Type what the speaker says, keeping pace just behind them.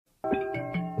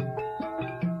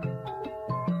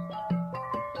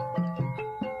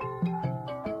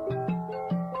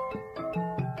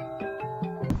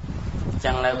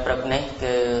chẳng nơi bậc này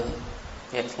cứ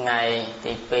việc ngày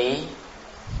tí phí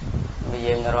bây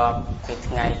giờ ngọt việc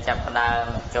ngày chập đà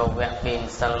châu vẹn pin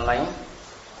sân mấy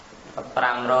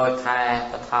pram rồi khai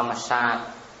và thom sát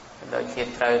đôi khi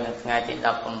trời ngày tí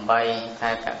đập bay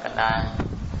khai cả đà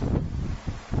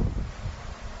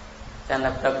chẳng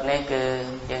nơi bậc này cứ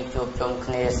dân chụp chung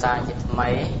kia xa chít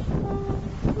mấy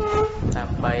tập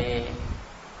bay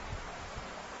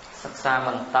sắc xa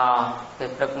mình to cái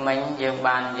bậc mình dương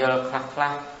bàn vô khắc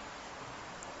khắc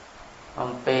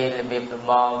ông pi là việc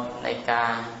bom này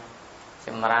cả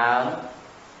chìm ráo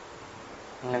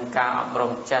nâng cao ập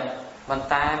rộng chất bàn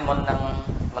tay một nâng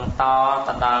bàn to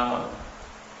tận đào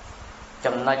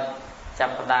chầm nịch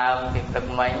chập đào việc bậc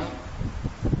mình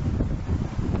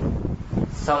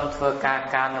xong thưa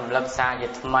ca nằm lập xa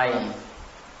dịch mây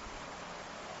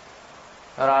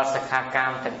rồi sẽ khá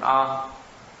cam từng o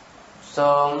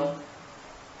xong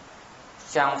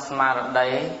trong smart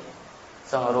đấy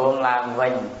xong ruộng làm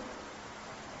vinh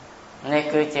này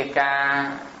cứ chỉ ca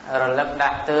rồi lập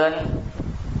đạt tương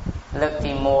lực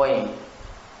thì mùi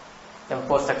trong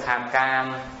cuộc sẽ khá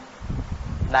cam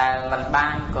đại mình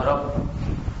ban của rục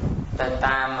tới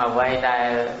tam ở vây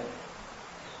đại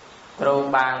kêu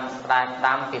ban đại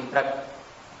đam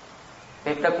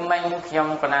việc rất mình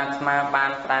trong con ăn mà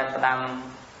ban đại đam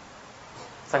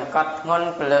sừng cọt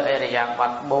ngôn lựa area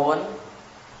bát bốn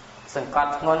sừng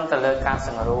cọt ngôn từ lựa ca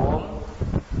sừng rúm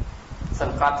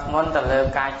sừng cọt ngôn từ lựa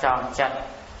ca tròn chặt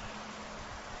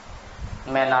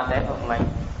mẹ nói đấy của mình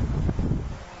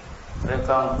rồi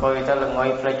còn coi tôi là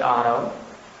ngồi play ở đâu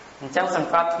trong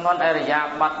sừng cọt ngôn area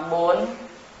bát bốn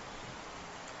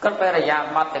cất area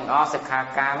bát từng o sực hà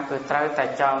cam cứ tới tại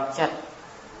tròn chặt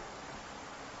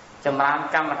chấm ram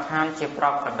cam mặt han chỉ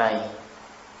prop ở đây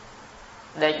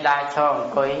đây đai cho một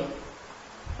quý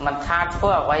mình tha thua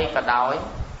ở vây cả đói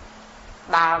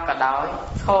đau cả đói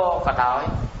khô cả đói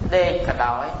đê cả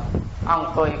đói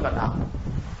ông quý cả đói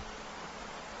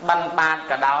băn bàn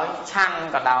cả đói chăn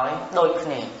cả đói đôi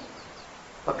khi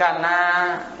và cả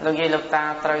na lúc gì lúc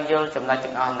ta trời vô chấm lại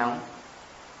chừng on nóng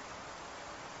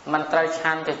mình trời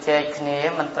chăn thì chơi khné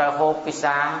mình trời hô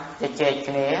pizza thì chơi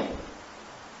khné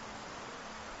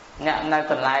nè nơi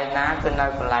còn lại ná cứ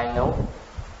nơi còn lại nấu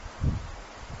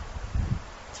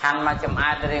chăn mà chấm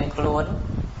ai riêng luôn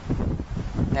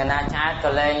nè na trái cờ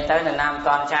lên tới nè nam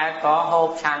toàn trái có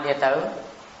hộp chăn về tới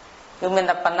cứ mình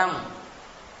tập phần năm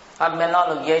còn mình lo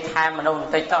được dây thay mà đâu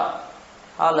tích đó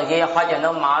họ là dây họ giờ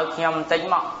nó mỏi khi ông tính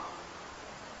mọ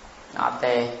nó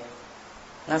tê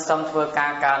nó xong thua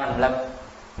ca nằm lực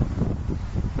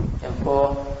chấm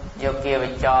cô vô kia bị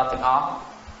cho từng ó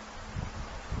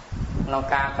nó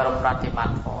ca cà rốt thì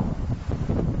bạn khổ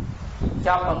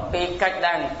cho bằng pi cách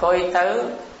đang coi tới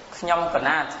nhom còn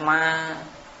à mà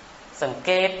sừng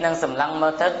kết nâng sầm lăng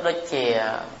mơ thức đôi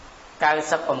chè cao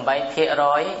sấp bầm bay kia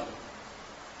rối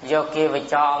vô kia về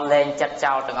cho lên chặt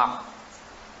trao từng ngọc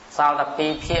sau là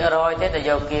pi kia rối thế là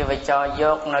vô kia về cho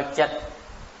vô nó chặt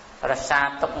rồi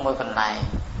xa tốc môi còn này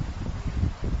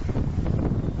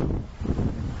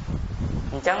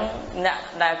chẳng nè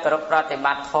đại cà rốt thì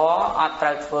bạn khó ở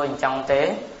trời phơi trong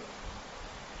thế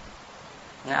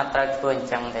nè trời phơi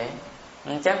trong thế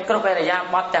chẳng có phải là gia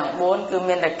bắt chẳng bốn cứ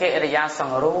miền đại kệ là gia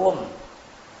sòng rùm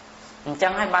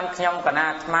chẳng hay ban nhom cả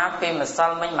na má pin mà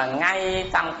sao mình mà ngay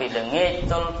tăng vì đường nghe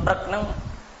tôi rất nóng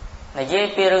là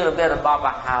dễ pi rồi bây giờ bỏ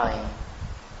bạc hơi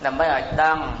là mới ở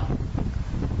đằng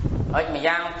ở mình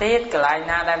giang tiết cái lại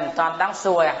na đây mình toàn đáng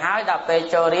xuôi hái đạp về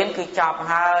cho đến cứ chọc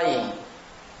hơi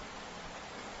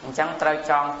chẳng trời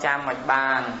tròn cha mạch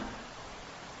bàn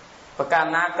và cả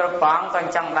na cơ bóng còn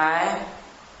chẳng đấy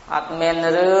ở miền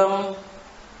rương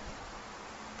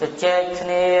từ trên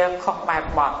kia khóc bài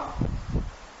bọt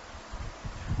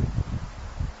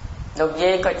đột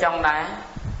dây có trong đấy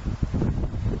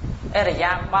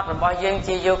area bọt rồi bao nhiêu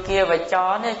chi vô kia và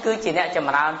chó nên cứ chỉ nè chầm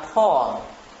rán thô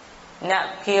nè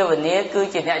kia và nia cứ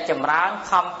chỉ nè chầm rán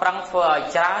không prăng phở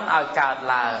chán ở cạt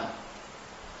là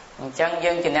chẳng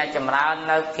dân chỉ nè chầm rán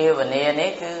nơi kia và nia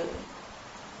này cứ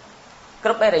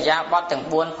group area bọt từng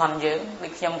buôn con dữ đi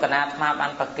xem cả na mà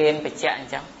ban bạc kên bị chẹn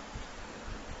chẳng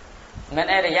mình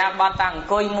area bọt tăng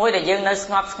coi mũi để dân nơi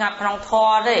ngập trong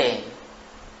thò đấy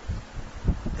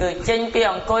cứ trên kia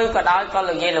ông coi có đói có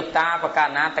lực dây lục ta và cả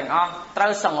na từng on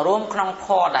trâu sòng rúm trong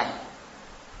thò đấy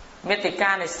miệt thị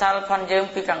ca này sao con dân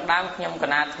khi càng đam nhom cả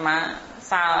na mà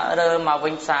xa rơ mà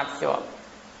vinh xa chỗ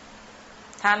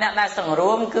tha nè đại sòng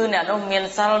rúm cứ nè nó miền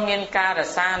sao miền ca là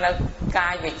xa nó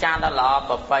cai về cha đã lọ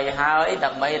bập bày hơi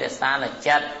đập bay để xa là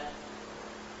chết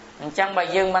chẳng bài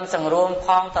dươngมันsòng rúm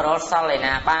phong tờ rô sao lại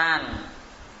nè ban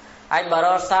ai bờ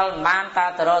rô sao ban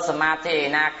ta tờ rô samathi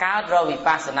nè cáo rô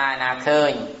vipassana nè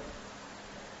khơi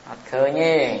ត់ឃើញ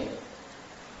ទេ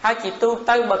ហើយជីទូ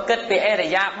ទៅបើគិតពីអរិ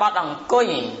យាបថអង្គុយ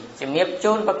ជំរាប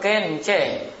ជូនប្រកេនអញ្ចេះ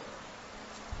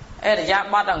អរិយា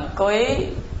បថអង្គុយ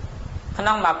ក្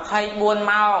នុង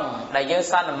24ម៉ោងដែលយើង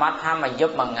សន្មតថាមួយយ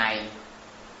ប់មួយថ្ងៃ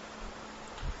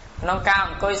ក្នុងការអ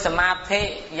ង្គុយសមាធិ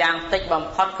យ៉ាងតិចបំ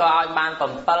ផុតក៏ឲ្យបាន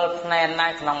7ភ្នែនដែ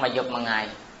រក្នុងមួយយប់មួយថ្ងៃ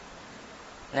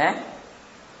ណា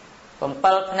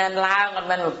7ភ្នែនឡើងអត់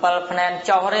មែន7ភ្នែន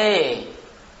ចុះទេ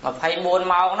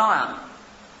24ម៉ោងនោះ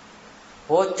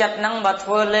ព្រោះចិត្តហ្នឹងបើធ្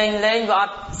វើលេងលេងវាអ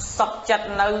ត់សុខចិត្ត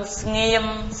នៅស្ងៀម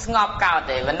ស្ងប់កើត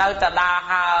ទេវានៅតែដើរ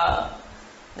ហើរ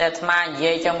តែអាត្មានិ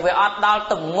យាយចឹងវាអត់ដល់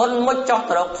ទម្ងន់មុជចុះ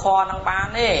ទៅរកធម៌ហ្នឹងបាន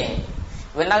ទេ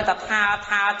វានៅតែ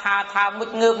ថាមុជ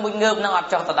ងើបហ្នឹងអត់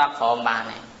ចុះទៅដល់ក្រោមបាន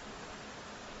ទេ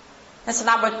តែស្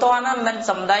ដាប់ឲ្យតន់ណាមិន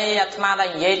សំដីអាត្មាដែល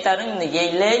និយាយទៅហ្នឹងនិយាយ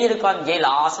លេងឬក៏និយាយ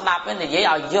ល្អស្ដាប់ទេនិយាយ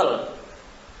ឲ្យយល់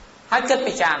ហើយគិត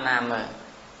ពិចារណាមើល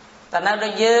តែនៅដ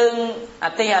ល់យើង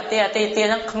អាទី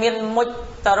ហ្នឹងគ្មានមុជ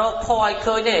ទៅរកធម៌ឲ្យ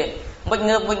ឃើញទេមុជ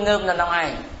ងើបនៅក្នុងឯ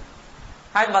ង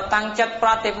ហើយបើតាំងចិត្តប្រ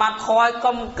តិបត្តិធម៌ឲ្យ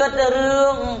កុំគិតរឿ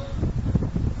ង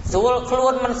ស្រួលខ្លួ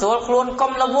នមិនស្រួលខ្លួន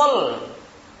កុំរវល់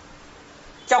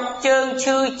ចុកជើង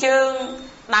ឈឺជើង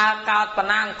ដើរកើតបណ្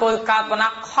ណាអង្គុយកើតបណ្ណា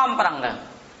ខំប្រឹងទៅ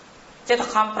ចេះតែ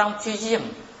ខំប្រឹងព្យាយាម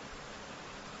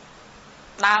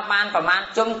ដើរបានប្រមាណ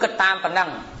ជុំគិតតាមប៉ុណ្ណឹង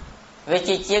វា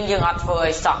ជាជាងយើងអត់ធ្វើ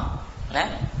អីសោះណា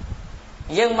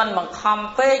យើងមិនបង្ខំ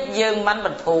ពេកយើងមិនប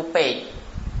ន្ធូរពេក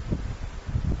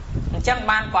អញ្ចឹង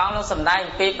បានព្រះអង្គលោកសម្ដែង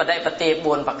ពីបដិបទា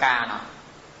4ប្រការនោះ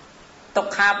ទុ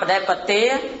ក្ខាបដិបទា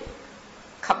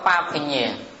ខបាភញ្ញា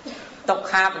ទុក្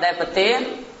ខាបដិបទា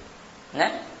ណា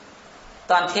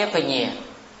តន្ធាភញ្ញា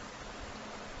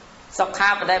សុខា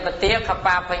បដិបទាខ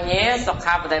បាភញ្ញាសុ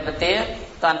ខាបដិបទា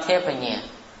តន្ធាភញ្ញា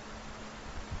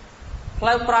ផ្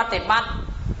លូវប្រតិបត្តិ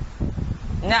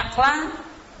អ្នកខ្លះ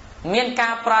មានកា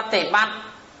រប្រតិបត្តិ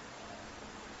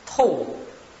ធូរ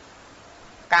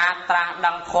ការត្រាស់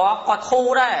ដឹងធម៌ក៏ធូរ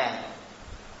ដែរ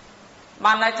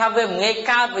បានន័យថាវាមិនងាយ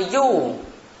កើតវាយូរ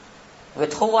វា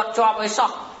ធូរអត់ជាប់អី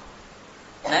សោះ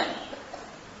ណា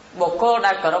បុគ្គល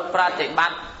ដែលគោរពប្រតិប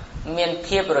ត្តិមាន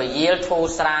ភាពរយាលធូរ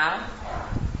ស្រាល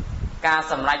ការ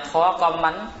សម្រេចធម៌ក៏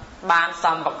មិនបាន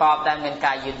សំប្រកបដែលមាន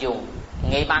ការយឺតយូរ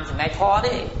ងាយបានសម្រេចធម៌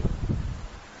ទេ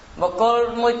បុគ្គល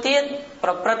មួយទៀតប្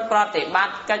រព្រឹត្តប្រតិប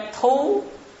ត្តិកិច្ចធូរ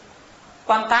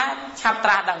ប៉ុន្តែឆាប់ត្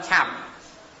រាស់ដឹងឆាប់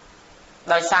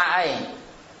ដោយសារអី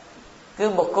គឺ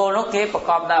បុគ្គលនោះគេប្រ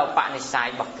កបដោយឧបនិស្ស័យ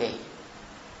របស់គេ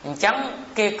អញ្ចឹង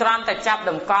គេគ្រាន់តែចាប់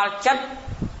តម្កល់ចិត្ត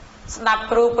ស្ដាប់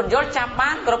គ្រូបញ្យល់ចាប់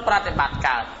បានគ្រប់ប្រតិបត្តិ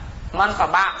កើតមិនពិ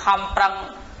បាកខំប្រឹង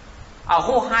ឲ្យ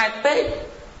ហួសហេតុពេក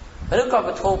ឬក៏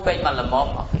វិធូរពេកមិនល្មម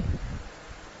អស់គេ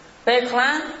ពេលខ្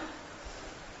លះ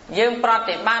យើងប្រ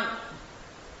តិបត្តិ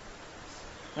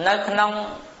នៅក្នុង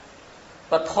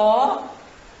ពធ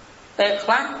ពេលខ្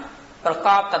លះប្រក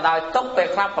បទៅដោយទុក្ខពេល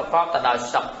ខ្លះប្រកបទៅដោយ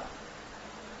សុខ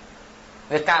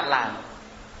វាកើតឡើង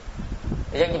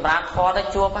យើងចម្រើនធម៌ទៅ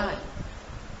ជួបហើយ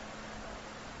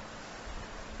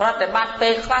ប្រតិបត្តិពេ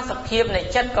លខ្លះសភាពនៃ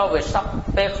ចិត្តក៏វាសុខ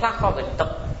ពេលខ្លះក៏វាទុ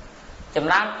ក្ខច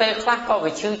ម្រើនពេលខ្លះក៏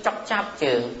វាឈឺចុកចាប់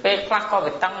ជើងពេលខ្លះក៏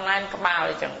វាតឹងណែនក្បាល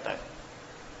អីចឹងទៅ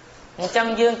អញ្ចឹង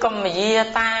យើងកុំនិយាយ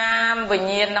តាមវិញ្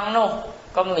ញាណក្នុងនោះ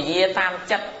កុំនិយាយតាម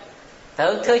ចិត្តត្រូ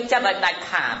វធ្វើចិត្តឲ្យដាច់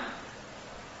ខាត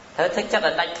ត្រូវធ្វើចិត្ត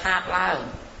ឲ្យដាច់ខាតឡើង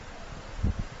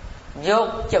យក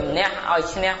ជំនះឲ្យ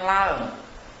ឈ្នះឡើង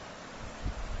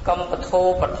កុំបធូរ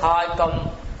បថយកុំ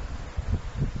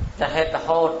ទៅហេតុរ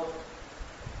ហូត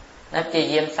ណាព្យា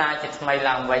យាមសារជាថ្មី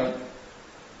ឡើងវិញ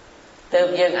ទើប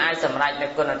យើងអាចសម្រេចនូ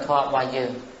វគុណធម៌របស់យើ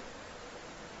ង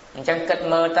អញ្ចឹងគិត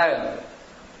មើលទៅ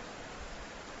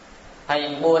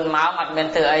24ម៉ោងអត់មាន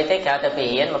ធ្វើអីទេក្រៅតែពី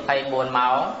រៀន24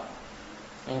ម៉ោង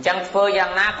អញ្ចឹងធ្វើយ៉ា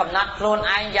ងណាកំណត់ខ្លួន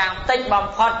ឯងយ៉ាងតិចបំ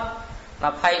ផុត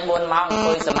24ម៉ោងអង្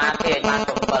គុយសមាធិឲ្យបាន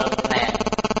7ភ្នែន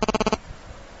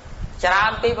ច្រើ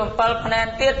នពី7ភ្នែន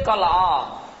ទៀតក៏ល្អ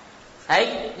ហើយ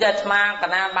អាត្មាក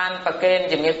ណាបានប្រកេន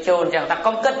ជំរាបជូនអញ្ចឹងតែ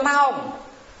កុំគិតម៉ោង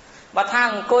បើថា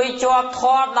អង្គុយជាប់ធ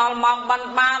ម៌ដល់ម៉ោង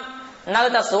បាននៅ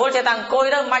តែស្រួលចេះតែអង្គុយ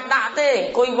ទៅមិនដាក់ទេអ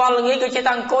ង្គុយវល់ល្ងាចគឺចេះ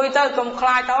តែអង្គុយទៅកុំខ្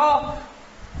លាចទៅ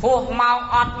ហួសម៉ោង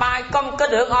អត់បាយកុំគិត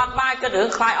រឿងអត់បាយគិតរឿង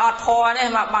ខ្លាចអត់ធម៌នេះ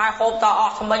មកបាយហូបតអ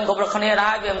ស់ថ្មិញគ្រប់គ្នាដែ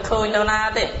រវាមិនឃើញទៅណា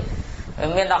ទេ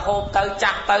មានតែហូបទៅ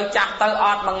ចាស់ទៅអ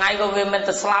ត់មួយថ្ងៃក៏វាមិន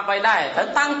ទៅស្លាប់អីដែរត្រូវ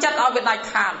តាំងចិត្តឲ្យវាដាច់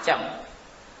ខាតអញ្ចឹង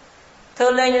ធ្វើ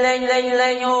លេងអូ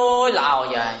យល្អ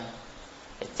យហើយ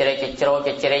ជ្រែកជ្រោច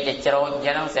អញ្ចឹ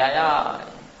ងស្រា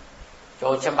ប់ចូ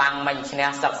លច្បាំងមិញឈ្នះ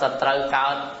សឹកសត្រូវកើ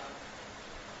ត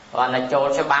គាត់តែចូល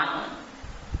ច្បាំង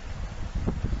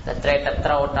តែត្រេតតែ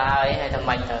ត្រោតដែរហើយធ្វើ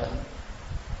ម៉េចទៅ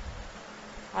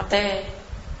អត់ទេ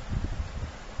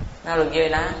ណាលោកយាយ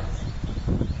ណា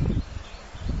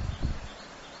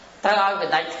ត្រូវឲ្យវា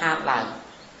ដាច់ខាតឡើង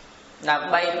là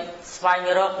bay xoay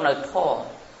rốt nơi thô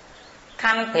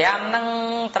khăn phèm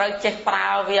nâng trời chết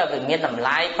prao vì ở miền nằm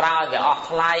lái prao vì ọt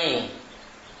lái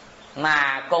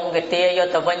mà cùng cái tia vô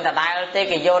tờ vinh ta đai tê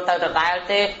cái vô tờ đai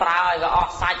tê prao vì ọt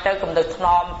sạch tới cùng được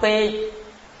nòm pi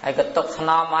hay cái tục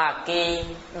nòm mà kia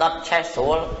đợt che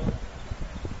xuống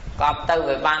cọp tới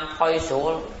về ban phơi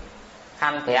xuống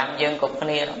khăn phèm dương cục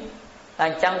kia đó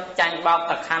đang tranh bọc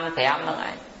ta khăn phèm đó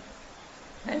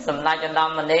này sầm lai cho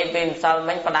đom mình đi phim sau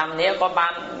mấy phần năm nếu có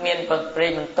ban miền bậc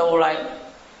mình tu lại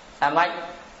làm mấy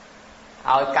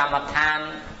ở cam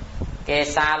than kê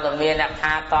sa là miền đặc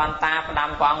ha toàn ta phần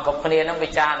năm quang cục kia nó bị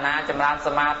cha na chấm ran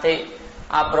samadhi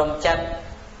ở bồng chân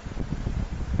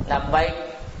làm mấy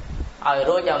ở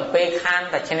rồi dòng pe khan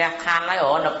แต่ชนะkhan nói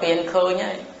ở nó tiền khơi nhá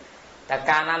แต่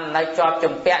การนั้นในจอบ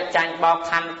จุ่มเปะจังบอก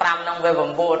คันปรำน้องเวบ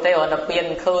บูเตอร์เปลี่ยน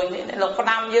คืนนี่เราก็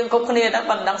ดำยืนคุกนี่แล้ว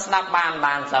มันดังสนับบ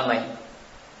านสมัย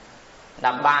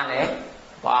ดับบานเนี่ย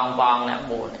บองเนี่ย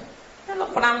บูเนี่ยเรา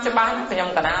ก็ดำจะบ้านก็ยัง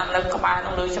กระน้ำแล้วก็บ้านต้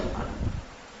องดูใช่ไหม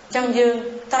จังยืน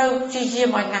เต้าชี้ชี้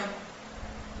มันไง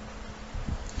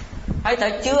ไอ้แต่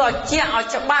เชื่อเชี่ยเอา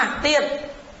จะบ้านเตี้ย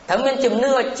ถึงมันจุ่มเ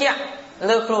นื้อเชี่ยเ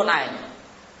ลือกครูไหน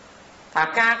ถ้า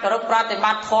กากระปฏิ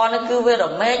บัติทอนั่นคือเวร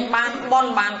เมงบ้านบอน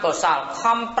บ้านก่อสร้างค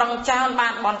ำปรังเจ้าบ้า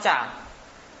นบอนจ่า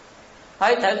ให้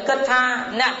ถึงกระทา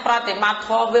เนี่ยปฏิบัติท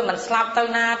อเวมันสลับเต้า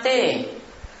นาตี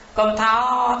กำเท้า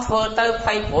เธอเต้าไฟ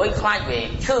ผุยคลายเว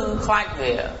ชื่อคลายเว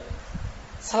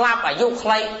สลับอายุใค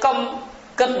รก้ม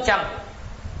กึศจัง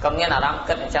ก้มเนี่ยนะรำ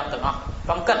กึศจังถึงอ๋อ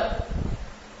ก้มกึศ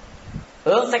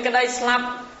ใส่กระไดสลับ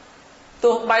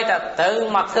ตัวใบแต่เต้า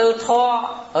มาเธอทอ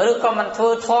หรือก็มันเธ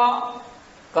อทอ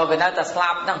ก็เป็นนั่นแต่ส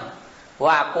ลับนั่ง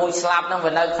ว่าปุยสลับนั่งเป็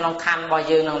นนั่งขนมคันบ่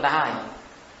ยืนนั่งได้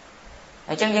ไ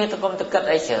อ้จังยืนตะกมตะกัด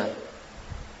ไอ้เฉย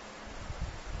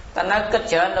แต่นั่งกัด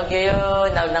เฉยนั่งยืน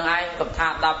นั่งไงกับท่า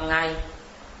ดับไง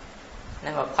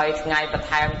นั่นแบบใครไงประ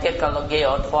ทายมันเจ็ดก็ลงยืน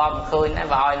อดฟอมคืนนั่น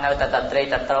บ่อยนั่งแต่ตัดตรี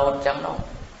ตัดโตนจังน้อง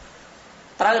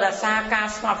เตอร์ดาซาการ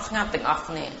สงับถึงออก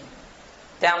นี่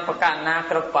แจงประกาศนา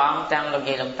กระป๋องแจงลง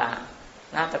ยืนลงตา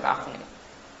หน้าตึกออกนี่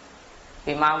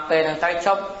ปีมาเป็นตั้งใจช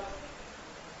บ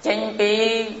chính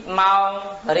vì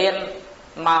mong riêng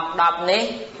mong đọc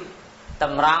ní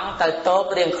tầm rắn tới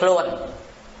tốt riêng khuôn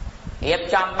hiệp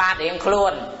trong ba riêng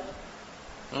khuôn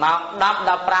mong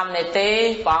đọc ram này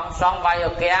tí bóng xong vai ở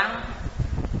kén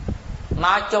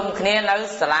mà chung khía nữ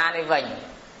xà la này vệnh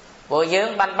bộ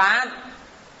dưỡng ban bán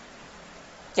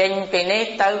chính vì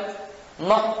ní tới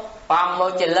một bóng một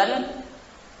chỉ lính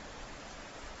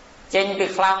chính vì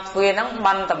khlang thuyền nó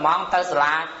bắn tầm mong tới xà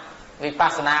la vì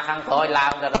Vachana khăn cõi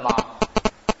làm rồi mò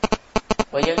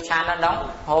bởi dương chan nó đóng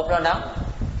hộp nó đóng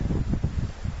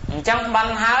chẳng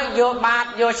bắn hái vô bát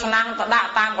vô năng ta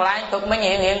đã tam của lại tục mới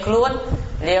hiện luôn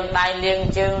liền tay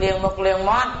liền chương liền một liền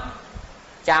mót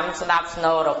chạm đạp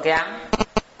snow rồi kén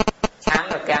chán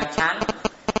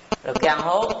rồi kén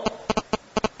hốt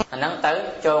nắng tới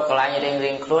cho còn lại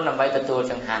liền luôn làm bay từ tua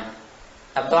chẳng hạn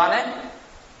tập toàn đấy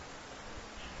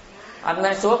anh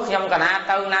bên suốt trong cả na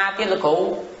tao na tiết là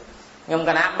cũ nhưng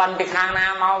cái nào bắn bị khang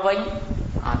na mau vinh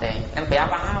thì em bé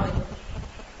bao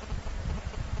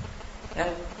nên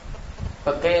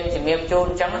bậc kia chỉ miệng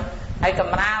chôn chẳng hay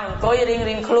cầm ra có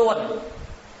riêng luôn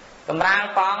cầm ra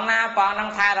còn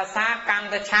đang thay là xa can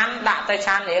tới chán đã tới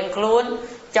chán riêng luôn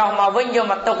cho mà vinh vô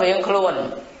mặt tục riêng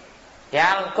luôn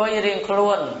dạ có riêng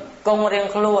luôn công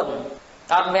riêng luôn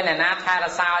còn bên này na thay là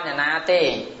sao nhà na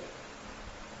tê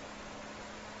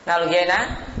nào là gì đó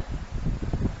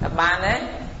bạn đấy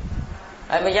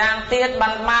bây giờ tiết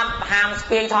bắn mát hàm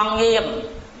spiên thong nghiêm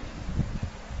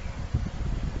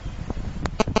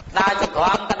đai cho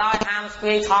con ta đôi hàm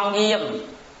spiên thong nghiêm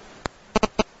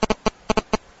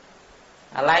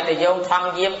lại để dùng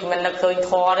thong nghiêm mình đã khơi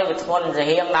thua đấy bị thôn rồi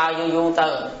hiện đau du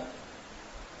từ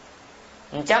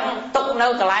chẳng tức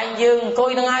đâu cả lại dương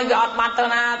coi nó ai gọt mặt tao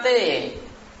na thế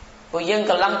cô dương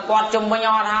cả lăng quạt chung với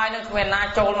nhau thôi nó mình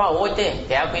na trôi mà ôi thế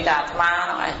kéo bị đạt ma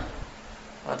nó này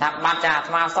thằng bắt trà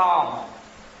ma xong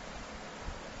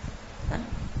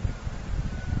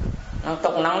nó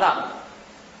tục nắng đó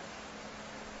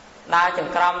đa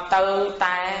chừng crom tư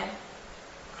tay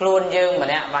luôn dương mà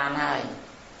nè bàn hai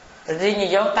gì như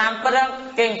giống tam bất đó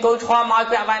kinh côi thoa mỏi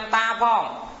bẹ bàn ta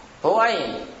phong phụ ấy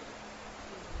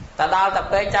ta đào tập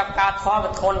cái chắp cá thoa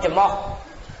vật thôn chỉ mọc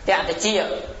tẹt để chia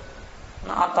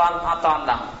nó toàn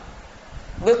đẳng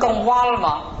biết công vol mà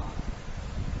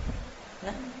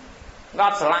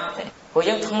gót slang thế của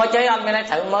dương không mới chơi ăn bên này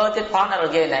thử mơ tiếp phóng là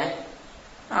gì này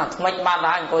mình ban đó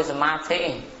anh coi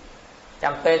samadhi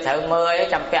chăm pe thử mơ ấy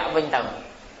chăm pẹ vinh tầng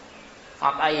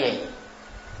hoặc ai gì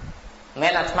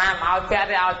mẹ là ma ao pẹ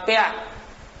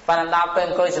và làm đào bên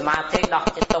coi samadhi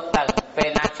đọc chỉ tục tầng pe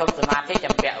na chụp samadhi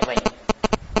chăm pẹ vinh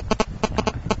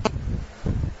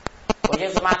យើ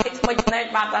ងសមាធិថ្មីភ្នែក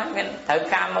បាត់ហើយមានត្រូវ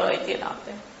ការមើលអីទៀតអត់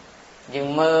ទេយើង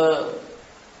មើល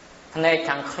ភ្នែក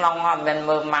ខាងក្នុងអត់មាន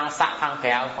មើលម៉ាំងស័កខាងក្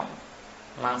រៅផង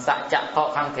ម៉ាំងស័កចក្ខុ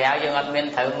ខាងក្រៅយើងអត់មាន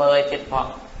ត្រូវមើលអីទៀតផង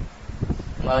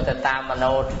មើលទៅតាមមโน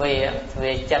ទ្វា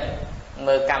ចិត្ត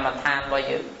មើលកម្មដ្ឋានរបស់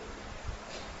យើង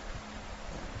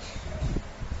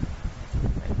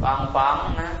បង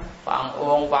ណាបង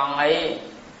អួងបងអី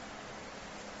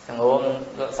សង្រួម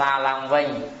រក្សាឡើងវិញ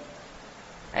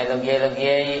ហើយលោកយា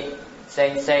យផ្សេ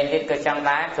ងទៀតក៏ចាំ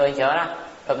ដែរឃើញច្រើនណា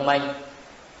ព្រឹកមិញ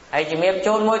ហើយជំរាប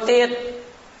ជូនមួយទៀត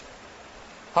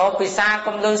ហូបពិសា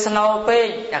កុំលឺស្នូពេក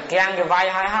អាក្រាំងគេវាយ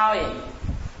ហើយ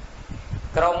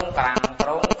ក្រុមក្រាំង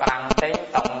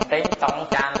ទិញតង់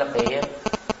ចានទៅពី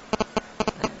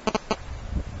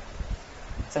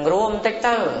សង្រួមបន្តិច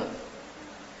ទៅ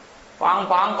បង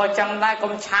ក៏ចឹងដែរ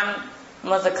កុំឆាន់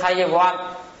មកសក្ខីវត្ត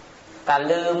តែ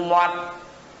លឺមាត់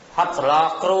ហត់ស្លោ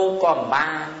គ្រូក៏មិនបា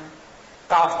ន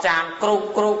កោសចានគ្រូ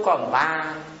ក៏មិនបាន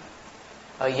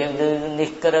ហើយយើងលឺនេះ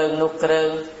គ្រឿងនោះគ្រឿង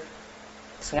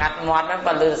ស្ងាត់មាត់ហ្នឹង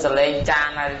បើលឺសលេងចាន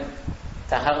ហើយ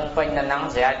ទៅហឹងពេញទៅនឹង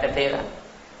ស្រែកទៅទៀត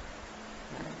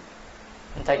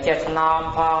តែចេះថ្នម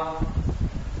ផង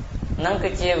ហ្នឹងគឺ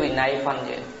ជាវិន័យផង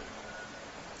យើង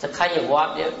សក្ខីវត្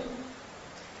តយើង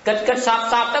គិតស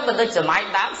ពទៅបើដូចសម័យ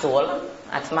ដើមស្រួល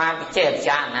អាត្មាពិចេះពិ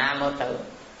ចារណាមើលទៅ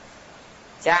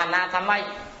ចារណាថាម៉េច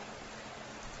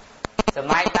ស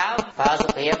ម័យដើមប្រើសុ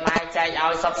ភាម៉ែចែកឲ្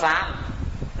យសុខសាន្ត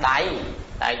ដៃ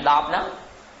10ហ្នឹង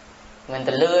មិន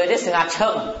ទៅលឿទេស្ងាត់ឈឹ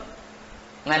ង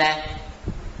មែនទេ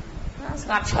ស្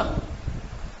ងាត់ឈឹង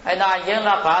ហើយដល់យើង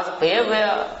ដល់ប្រើសុភាវា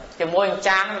ជាមួយ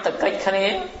ចានទៅកិច្ចគ្នា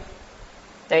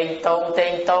តេងត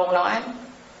ងនោះឯង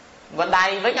បើដៃ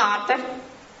វិញអត់ទេ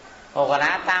អូក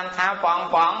ណាតាមថាបង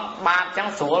បាតចឹង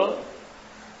ស្រួល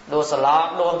ដួសឡ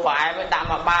ដួសផ្អែមដាក់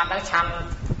មកបាតហ្នឹងឆាន់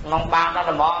ក្នុងបាតដល់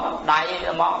ត្មងដៃ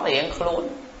ត្មងរៀងខ្លួន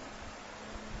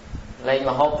លេងម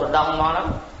កហូបទៅដងមកហ្នឹង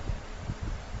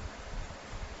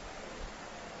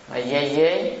ហើយយាយ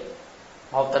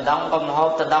ហូបទៅដងក៏មកហូ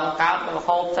បទៅដងកើតក៏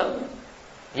ហូបទៅ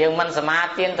យើងមិនសមា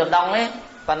ទានទៅដងទេ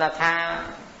ប៉ុន្តែថា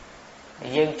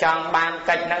យើងចង់បាន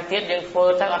កិច្ចហ្នឹងទៀតយើងធ្វើ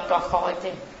ទៅអត់កោះខអី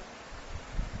ទេ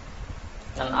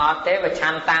មិនអត់ទេបើឆា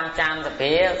ន់តាមចានទៅ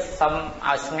វាសុំ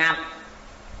ឲ្យស្ងាត់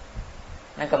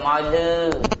នឹងកុំឲ្យលឺ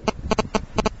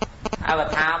ហើយបើ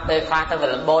ថាពេលខ្លះទៅវា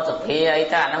របូតសភាអី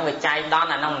ទៅអាហ្នឹងវាចៃដន្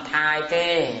យអាហ្នឹងមិនថាអីទេ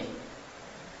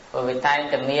ព្រោះវាតែង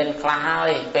តែមានខ្លះហើ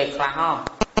យពេលខ្លះហ៎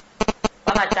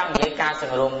ប៉ុន្តែចង់និយាយការស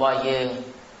ង្រួមរបស់យើង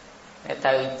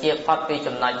ទៅជាផុតពី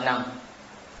ចំណុចហ្នឹង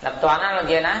ដល់តើណាលោក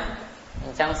យាយណាអ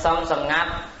ញ្ចឹងសុំសម្ងា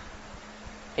ត់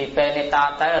ពីពេលនេះត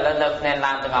ទៅឥឡូវលើកភ្នែន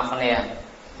ឡើងទាំងអស់គ្នា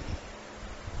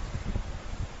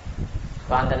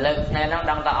គាត់ទៅលើកភ្នែនហ្នឹង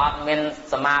ដឹងតែអត់មាន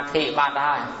សមាធិបាត់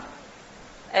ហើយ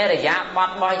អេរយាប័ត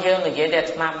របស់យើងនិយាយដែល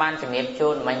អាត្មាបានជំរាបជូ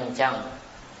នមិញអញ្ចឹង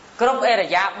គ្រប់អេរ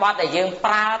យាប័តដែលយើង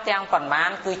ប្រើទាំងប៉ុន្មាន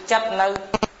គឺចិត្តនៅ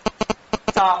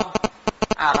ចង់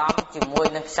អារម្មណ៍ជាមួយ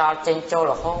នឹងខ្យល់ចេញចូល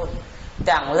រហូត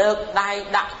ទាំងលើកដៃ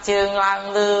ដាក់ជើងឡើង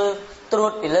លើត្រួ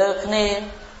តពីលើគ្នា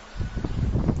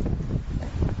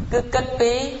គឺគិត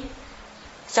ពី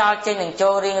ខ្យល់ចេញនឹងចូ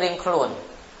លរៀងខ្លួន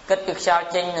គិតពីខ្យល់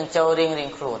ចេញនឹងចូលរៀ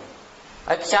ងខ្លួន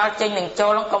ហើយខ្យល់ចេញនឹងចូ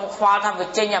លហ្នឹងកុំខ្វល់ថាវា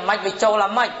ចេញអាម៉េចវាចូល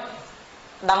អាម៉េច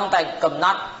ដឹងតែកំណ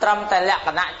ត់ត្រឹមតែលក្ខ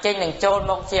ណៈចេញនឹងចូល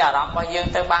មកជាអារម្មណ៍របស់យើង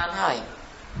ទៅបានហើយ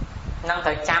នឹងត្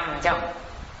រូវចាំអញ្ចឹង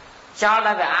ខ្យល់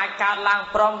ដែលវាអាចកើតឡើង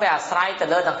ព្រមវាអាស្រ័យទៅ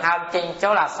លើដង្ហើមចេញចូ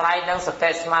លអាស្រ័យនឹងសតិ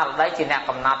ស្មារតីជាអ្នក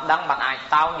កំណត់ដឹងមិនអាច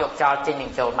តោងយកខ្យល់ចេញនឹ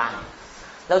ងចូលបាន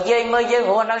លោកយាយមើលយើង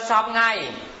រស់នៅសពថ្ងៃ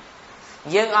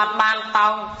យើងអត់បានតោ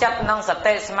ងចិត្តនឹងស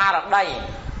តិស្មារតី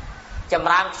ចម្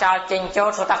រើនខ្យល់ចេញចូល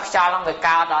សុទ្ធតែខ្យល់នឹងវា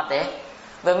កើតអត់ទេ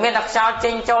វាមានតែខ្យល់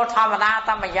ចេញចូលធម្មតា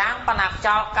តែម្យ៉ាងប៉ុន្តែខ្យ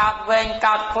ល់កើតវែង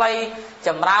កើតខ្លីច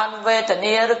ម្រើនវេទ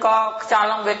នាឬក៏ខ្យល់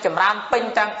នឹងវាចម្រើនពេញ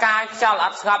ទាំងកាយខ្យល់អ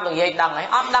ត់ស្ងប់លោកយាយដឹងហើយ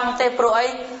អត់ដឹងទេព្រោះអី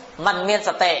มันមានស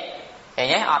តិឃើ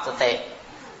ញទេអត់សតិ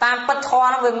តាមពិតធម៌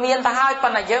នឹងវាមានទៅហើយប៉ុ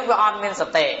ន្តែយើងវាអត់មានស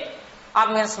តិអ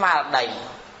ត់មានស្មារតី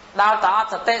ដល់តែអត់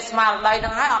សតិស្មារតីនឹ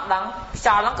ងហើយអត់ដឹងខ្យ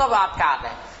ល់នឹងក៏វាអត់កើត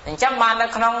ដែរអញ្ចឹងបាននៅ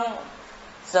ក្នុង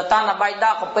សតនបៃដ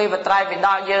កកពីបត្រៃវិដ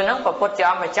កយើងនឹងព្រះពុទ្ធជា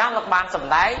អង្គម្ចាស់លោកបានស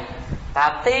ម្ដែងថា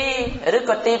ទីឬ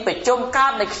ក៏ទីប្រជុំកើ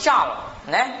តនៃខ្យល់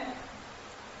ណា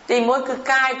ទី1គឺ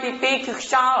កាយទី2គឺខ្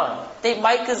យល់ទី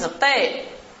3គឺសតិ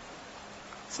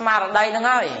ស្មារតីហ្នឹង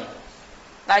ហើយ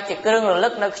ដែលជាគ្រឿងរលឹ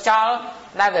កនៅខ្យល់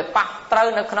ដែលវាប៉ះត្រូវ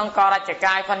នៅក្នុងកលរច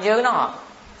កាយផងយើងហ្នឹង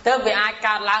ទើបវាអាច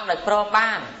កើតឡើងដោយព្រម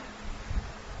បាន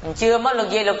អញ្ជើញមកលោក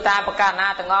យាយលោកតាបកាណា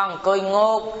ទាំងអង្គុយ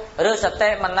ងោកឬសតិ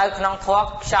មិននៅក្នុងធម៌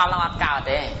ខ្យល់នឹងអត់កើត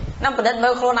ទេនឹងពិនិត្យមើ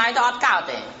លខ្លួនឯងទៅអត់កើត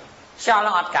ទេខ្យល់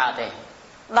នឹងអត់កើតទេ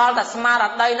ដល់តែស្មារ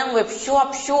តីនឹងវាភ្ជាប់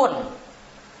ព្យួន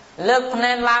លើកភ្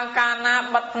នែនឡើងកាលណា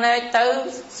បិទភ្នែកទៅ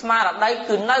ស្មារតី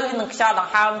គឺនៅនឹងខ្យល់ដ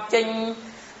ង្ហើមចេញ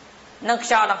នឹងខ្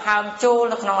យល់ដង្ហើមចូល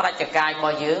នៅក្នុងរជ្ជកាយរប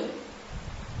ស់យើង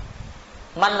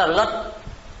มันរលត់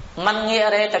มันងាក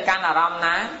រេទៅកាន់អារម្មណ៍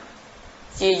ណា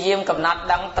ជាយាមកំណត់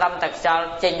ដឹងត្រឹមតែខ្យល់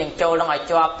ចេញនឹងចូលនឹងឲ្យ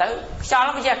ជាប់ទៅខ្យល់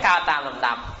វាជាកើតតាមលំ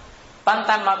ដាប់ប៉ុន្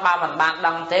តែបើមិនបាន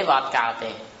ដឹងទេវាអត់កើត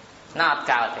ទេណាអត់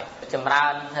កើតទេចម្រើ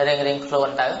នរៀងខ្លួន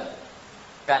ទៅ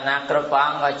កាលណាគ្រប់ព្រះ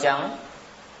អង្គក៏ចឹង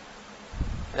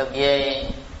លោកយាយ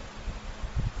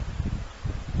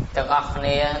ទាំងអស់គ្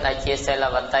នាដែលជាសិល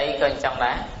វតីក៏អញ្ចឹង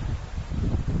ដែរ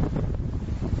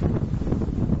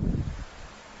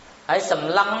ហើយស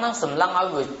ម្លឹងហ្នឹងសម្លឹងឲ្យ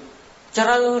វាជ្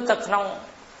រៅទៅក្នុង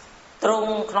ទ្រុង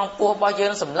ក្នុងពោះរបស់យើ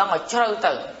ងសម្លឹងឲ្យជ្រៅ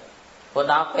ទៅព្រោះ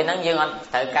ដល់ពេលហ្នឹងយើងអត់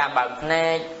ត្រូវការបើកភ្នែ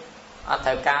កអត់ត្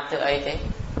រូវការធ្វើអីទេ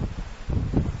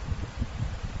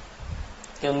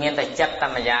គឺមានតែចិត្តតែ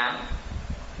ម្យ៉ាង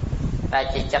តែ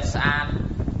ជាចិត្តស្អាត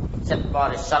ចិត្តប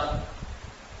រិសុទ្ធ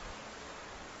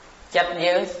ចិត្ត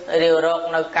យើងរាវរក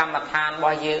នៅកម្មដ្ឋានរប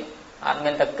ស់យើងអត់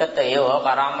មានតែគិតទៅរាវរក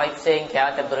អារម្មណ៍អីផ្សេងក្រៅ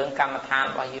តែរឿងកម្មដ្ឋាន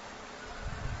របស់យើង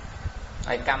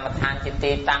ហើយកម្មដ្ឋានជា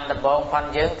ទីតាំងដំបូងផង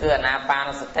យើងគឺអាណាបាន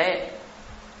សតិ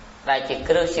ដែលជា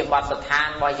គ្រឹះជាបទដ្ឋាន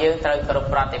របស់យើងត្រូវគ្រប់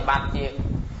ប្រតិបត្តិ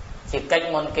ជាកិច្ច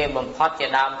មុនគេបំផុតជា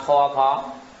ដើមធម៌ផង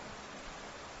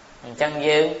អញ្ចឹង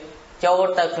យើងចូល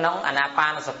ទៅក្នុងអាណាបា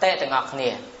នសតិទាំងអស់គ្នា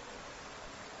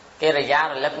កិរិយារ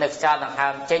លឹកនៅខ្យល់ដង្ហើ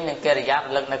មចេញនិងកិរិយារ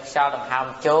លឹកនៅខ្យល់ដង្ហើម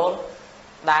ចូល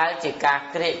ដែលជាការ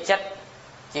ក្រៀកចិត្ត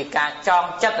ជាការចង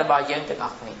ចិត្តរបស់យើងទាំងអ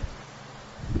ស់គ្នា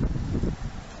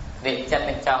ក្រៀកចិត្ត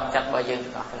និងចងចិត្តរបស់យើង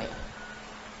ទាំងអស់គ្នា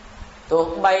ទោះ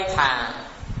បីថា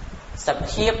ស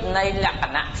ភាពនៃលក្ខ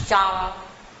ណៈខ្យល់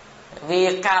វា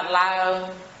កើតឡើង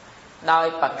ដោយ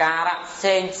បការៈផ្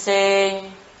សេង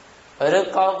ឬ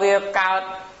ក៏វាកើត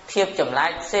ភាពចម្លែ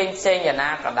កផ្សេងយ៉ាងណា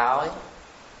ក៏ដោយ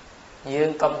យើង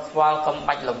កុំខ្វល់កុំ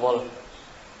បាច់រវល់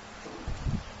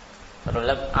រ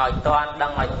លឹកឲ្យតាន់ដឹ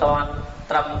ងឲ្យតាន់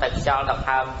ត្រឹមតែខ្យល់ដង្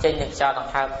ហើមចេញនិងខ្យល់ដ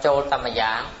ង្ហើមចូលតែម្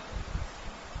យ៉ាង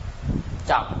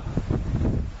ចប់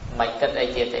មិនគិតអី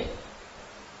ទៀតទេ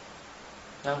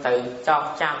នឹងទៅចង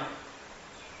ចាំ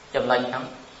ចំណុចហ្នឹង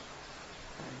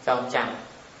ចងចាំ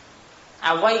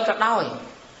អ្វីក៏ដោយ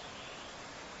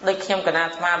ដូចខ្ញុំកណា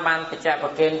អាត្មាបានបច្ចៈប្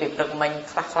រកេនពីព្រឹកមិញ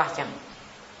ខ្លះចឹង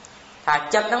ថា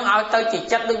ចិត្តហ្នឹងឲ្យទៅជា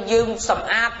ចិត្តដូចយើងសម្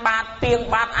អាតបាតពីង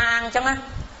បាតអាងចឹងណា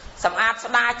សម្អាត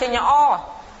ស្ដាចេញអ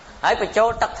ហើយបញ្ចូល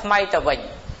ទឹកថ្មីទៅវិញ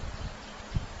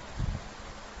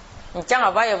អញ្ចឹង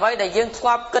អ្វីដែលយើងធ្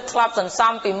លាប់គិតធ្លាប់សន្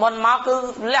សំពីមុនមកគឺ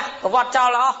លះកវត្តចោ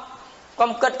លអស់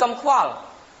កុំគិតកុំខ្វល់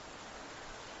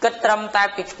គិតត្រឹមតែ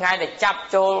ពីថ្ងៃដែលចាប់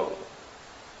ចូល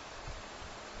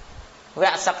វ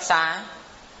គ្គសិក្សា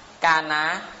កាលណា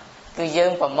គឺយើ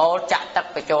ងប្រមូលចាក់ទឹក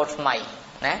បញ្ចូលថ្មី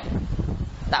ណា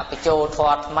ដាក់បញ្ចូលធ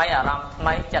ម៌ថ្មីអារម្មណ៍ថ្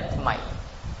មីចិត្តថ្មី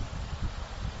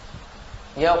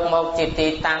យកមកជាទី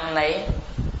តាំងនៃ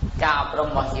ការអប់រំ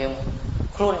របស់យើង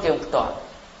ខ្លួនយើងផ្ទាល់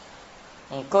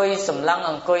អង្គុយសម្លឹង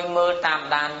អង្គុយមើលតាម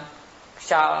ដានខ្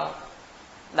យល់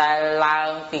ដែលឡើង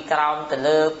ពីក្រោមទៅ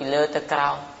លើពីលើទៅក្រោ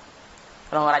ម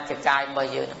ក្នុងរជ្ជកាយរបស់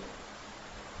យើងហ្នឹង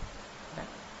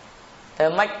ធ្វើ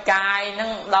ម៉េចកាយហ្នឹ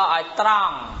ងដកឲ្យត្រ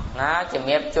ង់ណាជំ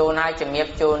រាបជូនហើយជំរាប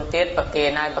ជូនទៀតប្រកេន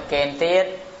ហើយប្រកេនទៀត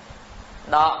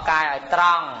ដកកាយឲ្យត្រ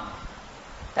ង់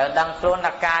ទៅដឹងខ្លួន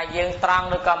ថាកាយយើងត្រង់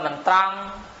ឬក៏មិនត្រង់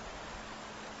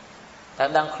ទៅ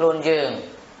ដឹងខ្លួនយើង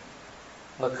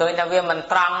បើឃើញថាវាមិន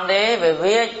ត្រង់ទេវា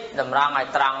វាតម្រង់ឲ្យ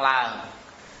ត្រង់ឡើង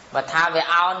បើថាវា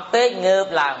អោនពេកងើប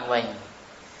ឡើងវិញ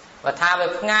បើថាវា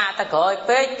ផ្ងាកទៅក្រោយ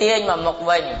ពេកទាញមកមុខ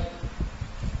វិញ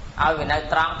ឲ្យវានៅ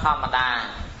ត្រង់ធម្មតា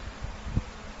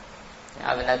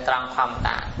ឲ្យវានៅត្រង់ធម្ម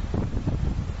តា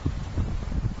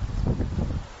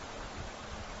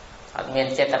អត់មាន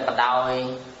ចិត្តតែបដោយ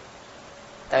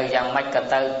ទៅយ៉ាងម៉េចក៏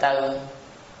ទៅ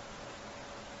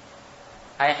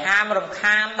ហើយហាមរំ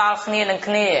ខានដល់គ្នានឹង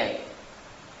គ្នា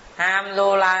ហាមលូ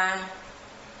ឡា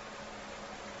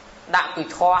ដាក់ពី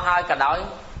ធម៌ហើយក៏ដោយ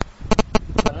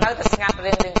ក៏នៅតែស្ងាត់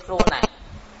រៀងខ្លួនដែរ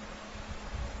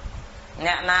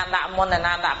អ្នកណាដាក់មុនអ្នក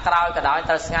ណាដាក់ក្រោយក៏ដោយ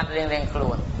ត្រូវស្ងាត់រៀងខ្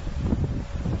លួន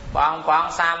បង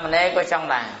សាមណេរក៏ចឹង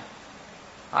ដែរ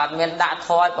អត់មានដាក់ធ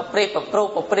ម៌ប្រព្រឹត្តប្រ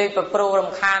ព្រឹត្តរំ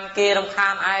ខានគេរំខា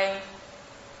នឯង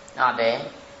អត់ទេ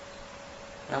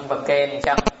នឹងប្រកេនអញ្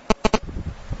ចឹង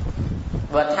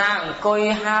បើថាអង្គុយ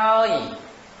ហើយ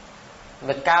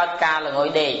វាកើតការល្ងុយ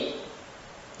ដេក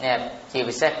នេះជា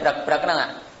ពិសេសព្រឹកហ្នឹង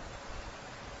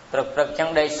ព្រឹកចឹង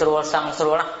ដេកស្រួលសឹងស្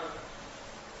រួលណា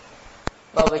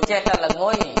បើវាចេះតែល្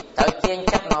ងុយត្រូវទាញ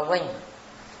ចិត្តមកវិញ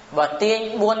បើទាញ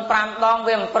 4-5 ដង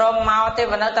វាមិនព្រមមកទេ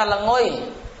វានៅតែល្ងុយ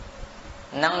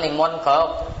នឹងនិមន្តក្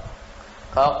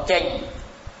រោកចេញ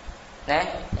ណា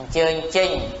អញ្ជើញចេញ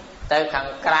ទៅខាង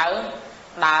ក្រៅ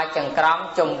ដើរចង្ក្រម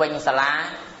ជុំវិញសាលា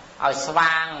ឲ្យស្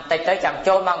វាងបន្តិចទៅចាំ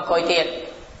ចូលមកអង្គុយទៀត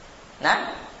ណា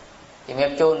ជំរា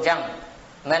បជូនអញ្ចឹង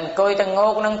mình cùi thằng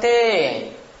ngô nâng tê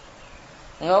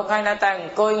ngô khai nó tăng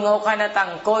cùi ngô khai nó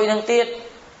tăng cùi nâng tiết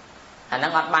nó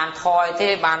ngọt bàn thoi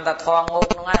thế bàn ta thò ngô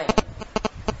nâng ấy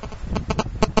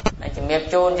này chỉ miệp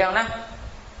chôn chăng đó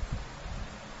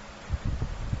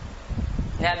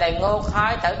nè đầy ngô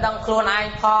khai thử đăng khuôn ai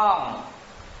phong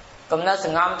cũng nó sẽ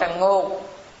ngon thằng ngô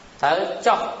thử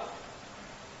cho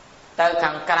từ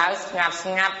thằng cáo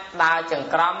ngặt đa chừng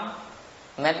cắm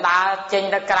mẹ đa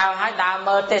trên đã cao hái đa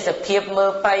mơ tê sự phiếp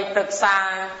mơ bay bực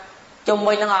xa chung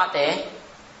với nó ngọt thế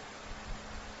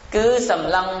cứ sầm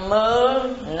lăng mơ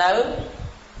nấu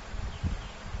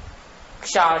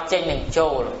cho trên mình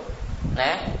trồ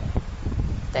nè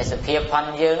tại sự phiếp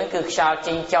phần dương nó cứ cho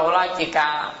trên châu lo chỉ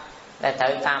cả để thử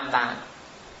tam đàn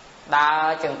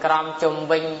đa chừng cắm chung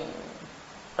binh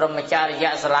rồi mà cha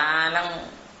dạ sả năng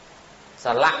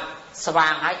sả lắc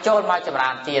vàng hãy trôn mà chậm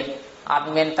ràn tiền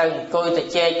anh miền tây coi từ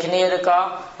chơi kia đó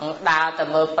có đa từ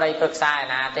mơ bay bực sai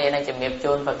nè thế này chỉ miệp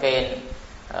chôn và kền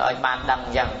ở bàn đằng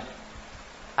dần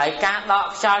hãy cá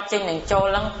đọ cho trên những chỗ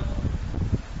lắm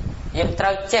nhưng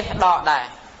trâu chết đọ đây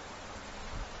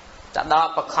đã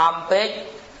đọ và không biết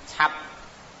chập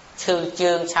chư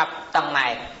chương chập tầng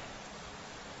này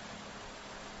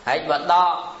hãy bật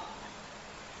đọ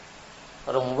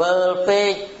rùng vơ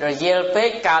phê rồi dê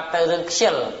phê cả từ rừng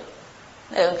xìl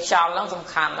ứng cho lắm không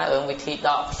khăn là ứng vị thị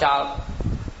đọ cho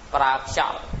bà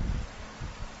cho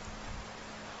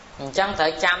chẳng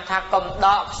thể chăm tha công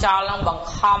đọ cho lắm bằng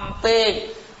không phê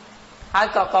hãy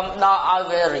có công đọ ở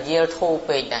về rồi dê thu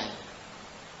phê này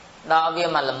đọ về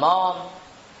mà là môn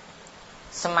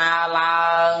sma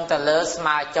là tờ lỡ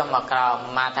sma cho mà cầu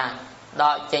mà ta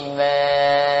đọ trình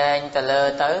về tờ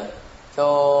lỡ tới cho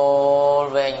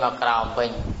về mà cầu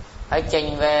mình hãy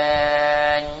trình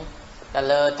về ta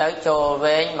lơ tới cho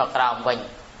về mà cầu mình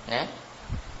nè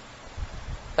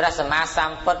Prasama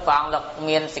Samput vọng lộc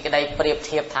miên thì cái đây priệp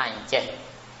thiệp thành chứ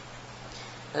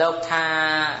lộc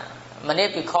tha mà nếu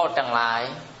bị khô chẳng lại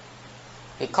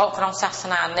bị khô không sắc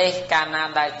na này Cana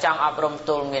đại trong áp rung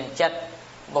tu miền chất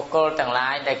bộ cô chẳng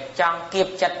lại để trong kiếp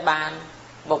chất ban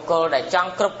bộ cô để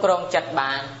trong cướp krong chất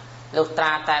ban lục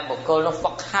tra tại bộ cô nó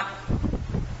phật hắt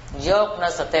dốc nó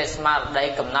sẽ tê smart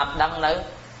đây cầm nắp đắng nữa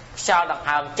cho đặc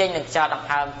hàm trên được cho đặc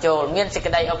hàm trồ miên sẽ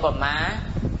cái đây ông má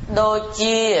đôi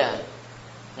chia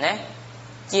nè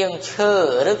chiêng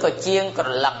chưឬក៏ជាងក្រ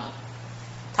ឡឹង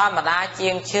ធម្មតាជា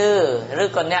ងឈើឬ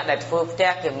ក៏អ្នកដែលធ្វើផ្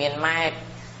ទះគេមានម៉ែត្រ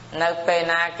នៅពេល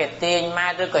ណាគេទាញម៉ែ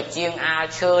ត្រឬក៏ជាងអា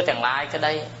ឈើទាំងឡាយក្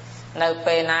តីនៅ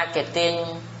ពេលណាគេទាញ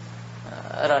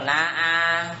រណាអា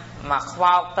មកខ្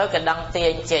វោកទៅក៏ដឹងទា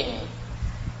ញចេញ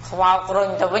ខ្វោករុញ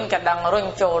ទៅវិញក៏ដឹងរុញ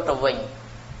ចូលទៅវិញ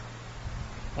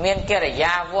មានកិរិ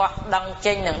យាវាស់ដឹង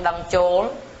ចេញនិងដឹងចូល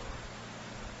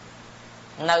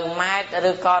នៅម៉ែត្រ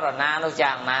ឬក៏រណានោះ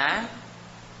យ៉ាងណា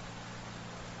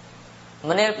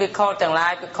មនាលពិខុទាំងឡា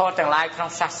យក្នុង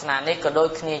សាសនានេះក៏ដូច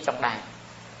គ្នាចុងដែរ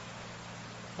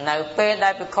នៅពេលដែ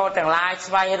លពិខុទាំងឡាយ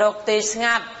ស្វែងរកទីស្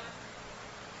ងាត់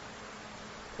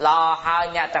ឡហើយ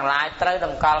អ្នកទាំងឡាយត្រូវត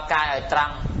ម្កល់កាយឲ្យត្រ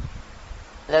ង់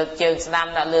លើកជើងស្ដាំ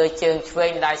ដាក់លើជើងឆ្វេ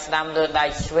ងដៃស្ដាំលើដៃ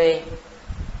ឆ្វេង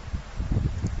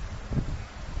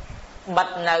បិទ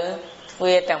នៅទ្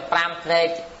វារទាំង5ភ្នែក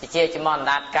ជាចំអណ្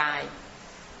ដាតកាយ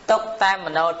ទុកតែម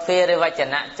โนទ្វារឬវច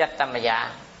នៈចិត្តតមយា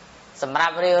សម្រា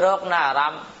ប់រៀបរកនៅអារ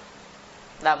ម្មណ៍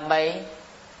ដើម្បី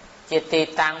ជាទី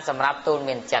តាំងសម្រាប់ទូល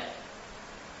មានចិត្ត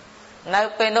នៅ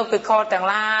ពេលនោះពិខុទាំង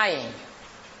ឡាយ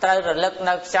ត្រូវរលឹក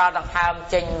នៅខ្យល់ដង្ហើម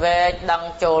ចេញវែងដឹង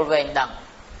ចូលវែងដឹង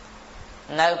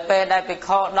នៅពេលដែលពិ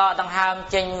ខុដកដង្ហើម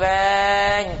ចេញវែ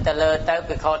ងទៅលើទៅ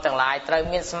ពិខុទាំងឡាយត្រូវ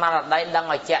មានស្មារតីដឹង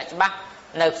ឲ្យជាក់ច្បាស់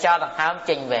នៅខ្យល់ដង្ហើម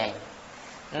ចេញវែង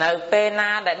នៅពេលណា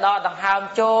ដែលដកដង្ហើម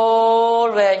ចូល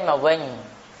វែងមកវិញ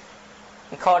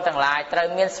ពិខុទាំងឡាយត្រូវ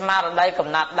មានស្មារតីកំ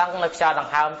ណត់ដឹងនៅខ្យល់ដ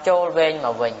ង្ហើមចូលវែងម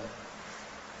កវិញ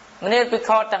មនាលពិ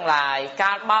ខុទាំងឡាយ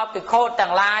កាលបើពិខុទាំ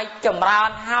ងឡាយចម្រើន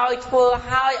ហើយធ្វើ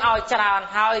ហើយឲ្យច្រើន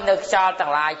ហើយនៅខ្យល់ទាំ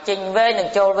ងឡាយចេញវែងនិង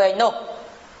ចូលវែងនោះ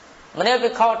មនាល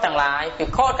ពិខុទាំង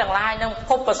ឡាយនឹងភ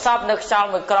ពប្រសពនៅខ្យល់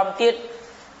មួយក្រុមទៀត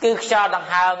គឺខ្យល់ដង្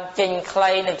ហើមចេញខ្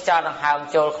លីនិងខ្យល់ដង្ហើម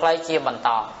ចូលខ្លីជាបន្ត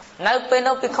នៅពេល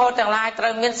នោះពិខុទាំងឡាយត្រូ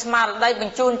វមានស្មារតីប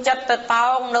ញ្ជូនចិត្តទៅតោ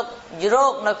ងនៅរោ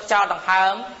គនៅខ្យល់ដង្ហើ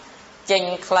មចេញ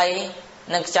ខ្លី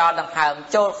និងខ្យល់ដង្ហើម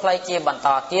ចូលខ្លីជាបន្ត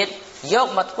ទៀតយក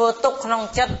មកធ្វើទុកក្នុង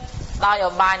ចិត្តដោយ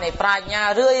ឧបាយនៃប្រាជ្ញា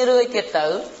រឿយទៀតទៅ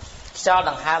ខ្យល់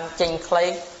ដង្ហើមចេញខ្លី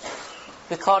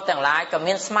ពិខុទាំងឡាយក៏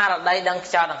មានស្មារតីដឹង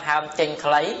ខ្យល់ដង្ហើមចេញ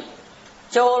ខ្លី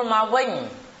ចូលមកវិញ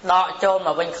ដកចូលម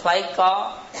កវិញខ្លីក៏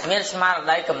មានស្មារ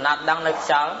តីកំណត់ដឹងនៅខ្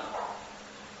យល់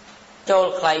ចូល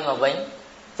ខ្លីមកវិញ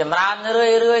ចម្រើន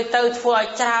រឿយទៅធ្វើឲ្យ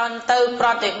ច្រើនទៅប្រ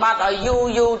តិបត្តិឲ្យ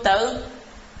យូរទៅ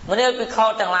មនាលពិខុ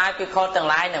ទាំងឡាយ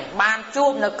នឹងបានជួ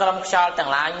បនៅក្រុមខ្យល់ទាំ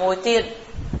ងឡាយមួយទៀត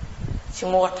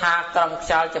mua tha cầm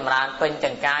chal chầm ran bên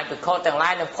chẳng cái bị khô chẳng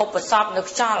lại được phốt bật sọp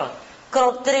được chal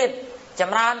cột tiệt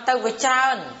chầm ran tới với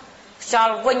chal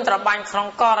chal vinh trở banh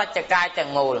không co ra chẳng cái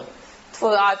chẳng ngủ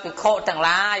vừa ai bị khô chẳng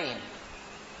lại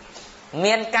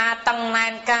miền ca tăng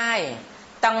nan cai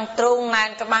tăng trung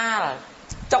nan cái ba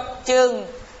chọc chương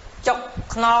chọc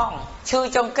non chư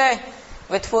trong kê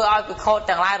về vừa ai bị khô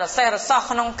chẳng lại rồi xe rồi so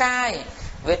non cai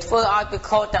về vừa ai bị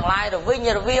khô chẳng lại rồi vinh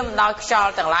rồi viêm đau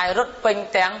chal chẳng lại rút pin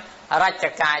tiếng ra chả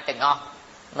cài chẳng ngọ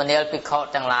mình yêu bị khô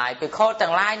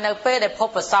chẳng lại nơi pe để phốt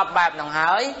bật sọp bạp nòng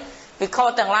hỡi bị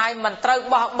khô chẳng lại mình trâu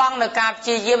bong nơi cạp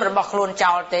chi diêm rồi bọc luôn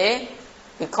chào thế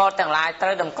bị khô chẳng lại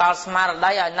trâu đầm cao smart ở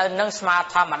đây ở nơi nâng smart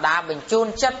tham đá bình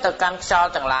chun chất từ căn cho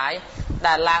chẳng lại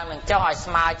đà làng mình cho hỏi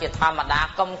smart chỉ tham đá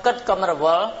công kết công rồi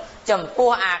vỡ chầm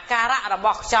pua ca rạ rồi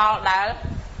bọc cho đá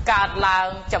cạt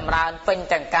làng chầm ran pin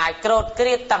chẳng cài cột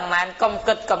kia tầng nan công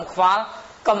kết công khóa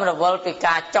công rồi vỡ bị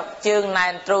cả chọc chương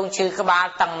nan trung chư các ba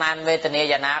tầng nan về tình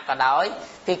yêu na cả đói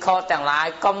bị khô chẳng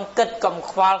lại công kết công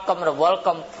khóa công rồi vỡ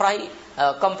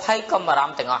công phay công mà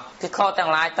làm từng ngọ bị khô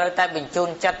chẳng lại tới tay bình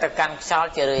chun chất từ căn sao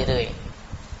chỉ rưỡi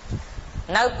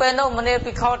nơi bênនោះmình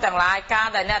bị khô chẳng lại ca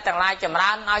đại nè chẳng lại chầm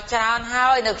ran ao chan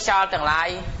hơi nước sao chẳng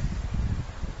lại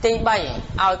ទី3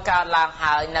ឲ្យកើតឡើង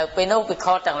ហើយនៅពេលនោះពិ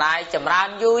ខុទាំងឡាយចម្រើន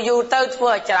យូរទៅធ្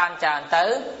វើឲ្យច្រើនទៅ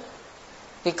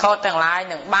ពិខុទាំងឡាយ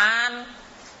នឹងបាន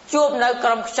ជួបនៅក្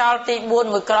រុមខ្យល់ទី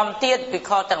4មួយក្រុមទៀតពិ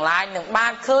ខុទាំងឡាយនឹងបា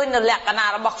នឃើញនៅលក្ខណៈ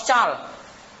របស់ខ្យល់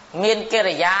មានកិ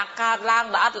រិយាកើតឡើង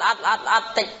ល្អិត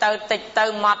តិចទៅ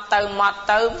ម៉ត់ទៅ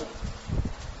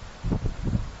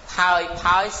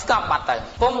ហើយស្កប់បាត់ទៅ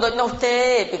ពុំដូចនោះទេ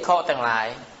ពិខុទាំងឡាយ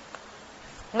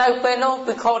នៅពេលនោះ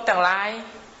ពិខុទាំងឡាយ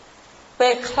ពេ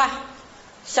លខ្លះ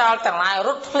ខ្យល់ទាំងឡាយរ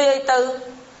ត់ធ្លាយទៅ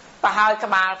ប្រហើយក្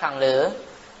បាលខាងលើ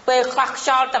ពេលខ្លះខ្យ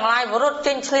ល់ទាំងឡាយរត់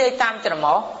ចេញធ្លាយតាមច្រ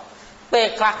មុះពេល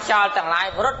ខ្លះខ្យល់ទាំងឡាយ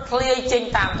រត់ធ្លាយចេញ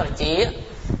តាមត្រចៀក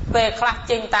ពេលខ្លះ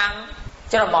ចេញតាម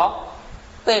ច្រមុះ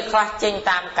ពេលខ្លះចេញ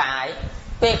តាមកាយ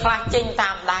ពេលខ្លះចេញតា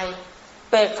មដៃ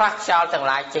ពេលខ្លះខ្យល់ទាំង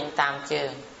ឡាយចេញតាមជើ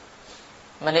ង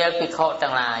មនាលពិខុ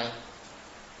ទាំងឡាយ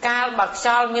កាលបើខ្យ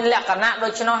ល់មានលក្ខណៈដូ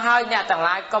ច្នោះហើយអ្នកទាំង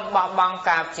ឡាយកុំបោះបង់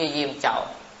ការព្យាយាមចោល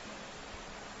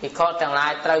ពិខុទាំងឡា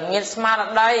យត្រូវមានស្មារ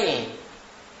តី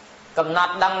កំណ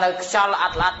ត់ដឹងនៅខ្យល់ល្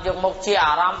អិតយកមុខជា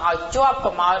អារម្មណ៍ឲ្យជាប់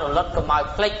កុំឲ្យរលត់កុំឲ្យ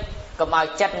ភ្លេចកុំឲ្យ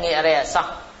ចិត្តងាករេអសោះ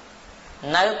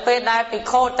នៅពេលដែលពិ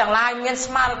ខុទាំងឡាយមាន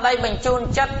ស្មារតីបញ្ជូន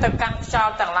ចិត្តទៅកាន់ខ្យ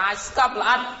ល់ទាំងឡាយស្កប់ល្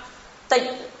អិតតិច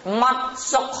ម៉ត់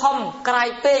សុខុមក្រៃ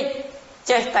ពេក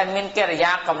ចេះតែមានកិរិ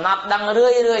យាកំណត់ដឹងរឿ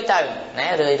យទៅណា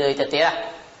រឿយទៅទៀត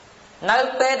នៅ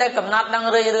ពេលដែលកំណត់ដឹង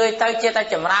រឿយទៅជាតែ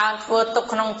ចម្រើនធ្វើទុក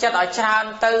ក្នុងចិត្តឲ្យច្រើន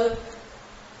ទៅ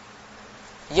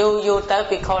យូរទៅ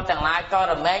ពិខុទាំងឡាយក៏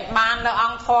រមែងបាននៅអ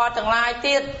ង្គធម៌ទាំងឡាយ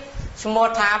ទៀតឈ្មោះ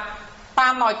ថាបា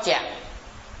មកជា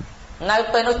នៅ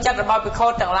ពេលនោះចិត្តរបស់ពិខុ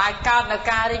ទាំងឡាយកើតនៅ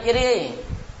ការរីករាយ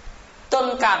ទុន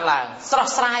កើតឡើងស្រ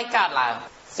ស់ស្រាយកើតឡើង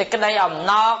សេចក្តីអំ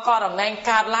ណរក៏រមែង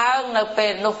កើតឡើងនៅពេ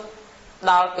លនោះ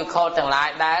ដល់ពិខុទាំងឡាយ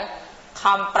ដែល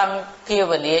ខំប្រឹងភា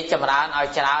វនាចម្រើនឲ្យ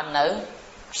ច្រើននៅ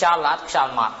ខ្យល់ល្អិតខ្យ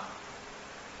ល់ម៉ត់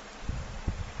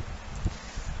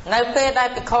នៅពេលដែល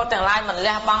ពិខុទាំងឡាយមិន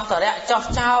លះបង់ទរៈចោះ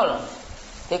ចោល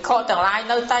ពិខុទាំងឡាយ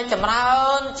នៅតែចម្រើ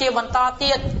នជាបន្ត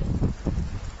ទៀត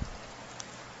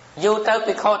យូរទៅ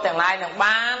ពិខុទាំងឡាយនឹង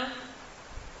បាន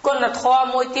គុណធម៌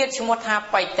មួយទៀតឈ្មោះថា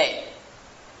បៃតិ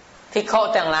ពិខុ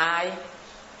ទាំងឡាយ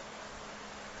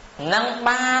នឹង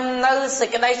បាននៅសេច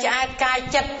ក្តីឆ្អែតកាយ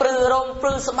ចិត្តព្រឺរោមព្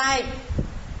រឺស្បែក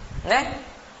ណា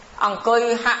អង្គុយ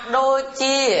ហាក់ដូច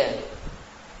ជា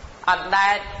អណ្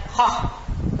ដែតហោះ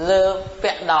លើ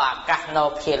ពាក់ដល់អាកាសនៅ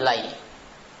ភាលី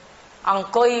អង្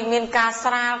គុយមានការ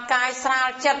ស្រាលកាយស្រាល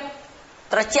ចិត្ត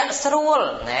ត្រជាក់ស្រួល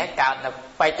ណែកើតនៅ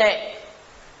បៃតិ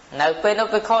នៅពេលនោះ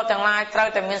ពិខុទាំងឡាយត្រូវ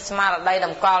តែមានស្មារតីត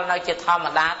ម្កល់នៅជាធម្ម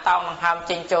តាតោងដង្ហើម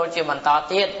ចេញចូលជាបន្ត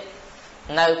ទៀត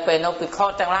នៅពេលនោះពិខុ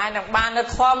ទាំងឡាយនឹងបាននៅ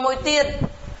ធម៌មួយទៀត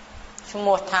ឈ្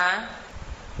មោះថា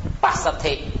បស្សទ្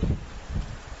ធិ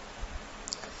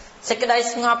សេចក្តី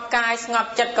ស្ងប់កាយស្ងប់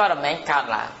ចិត្តក៏រមែងកើត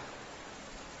ឡើង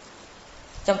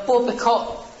ចំពោះភិក្ខុ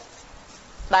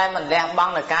ដែលមិនលះប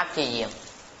ង់នៅការព្យាយាម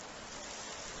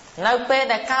នៅពេល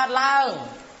ដែលកើតឡើង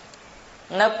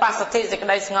នៅបស្សទ្ធិសេចក្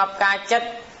តីស្ងប់កាយចិត្ត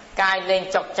កាយលែង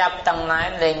ចុកចាប់តឹងណែន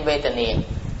លែងវេទនា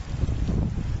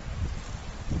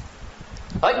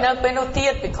ហើយនៅពេលនោះទៀ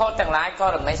តភិក្ខុទាំងឡាយក៏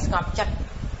រមែងស្ងប់ចិត្ត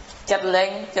ចិត្តលែង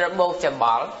ច្របូកច្ប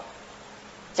ល់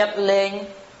ចិត្តលែង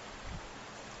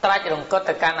ត្រាច់រង្គត់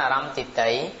ទៅកាន់អារម្មណ៍ទី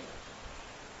តី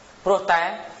ព្រោះតែ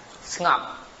ស្ងប់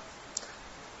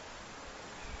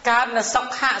កើតនៅសុ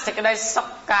ខៈសេចក្តីសុខ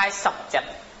កាយសុខចិត្ត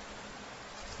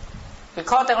ភិក្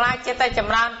ខុទាំងឡាយចិត្តតែច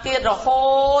ម្រើនទៀតរហូ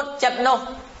តចិត្តនោះ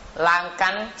ឡើងកា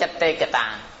ន់ចិត្តទេកតា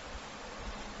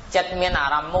ចិត្តមានអា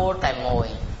រម្មណ៍មូលតែមួយ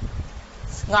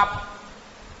งบ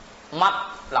มัด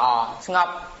หล่อสงบ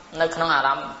ในขนมอาร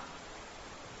มณ์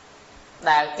ไ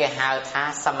ด้แก่หาท่า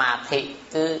สมาธิ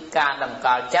คือการดำก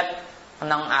อจัดข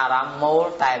นมอารมณ์มูล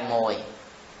แต่มวย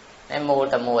ในมูล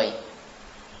แต่มวย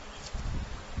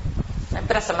ในพ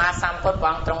ระสมมาสัมพุทธว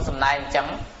างตรงสำนักจัง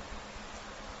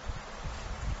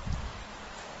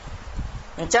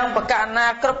จังประกาศนา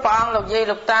กระป๋องหลบยีห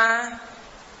ลบตา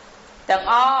จัง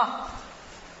อ้อ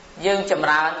យើងចម្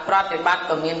រើនប្រតិបត្តិ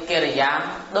ក៏មានកិរិយា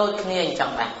ដូចគ្នាអញ្ចឹ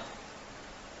ងដែរ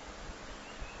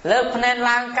លើកភ្នែន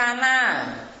ឡើងកាលណា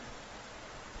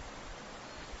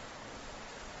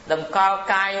តម្កល់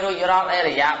កាយរួចរាល់អ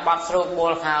រិយាបថស្រួលបួ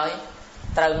លហើយ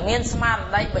ត្រូវមានស្មារ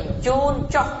តីបញ្ជូន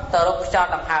ចុះទៅរកខ្យល់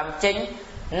ដង្ហើមចេញ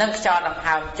និងខ្យល់ដង្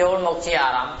ហើមចូលមកជាអា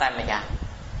រម្មណ៍តែម្យ៉ាង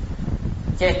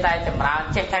ចេះតែចម្រើន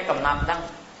ចេះតែកំណត់ដឹង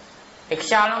ពីខ្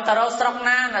យល់នឹងទៅរកស្រុក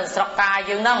ណានៅស្រុកកាយ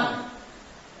យើងនឹង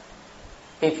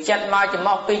ពីចិត្តមកច្រ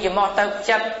មុះពីច្រមុះទៅ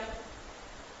ចិត្ត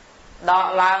ដក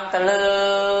ឡើងទៅលើ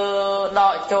ដ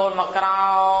កចូលមកក្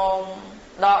រោម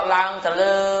ដកឡើងទៅ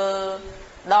លើ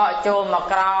ដកចូលមក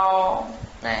ក្រោម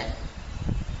ណែ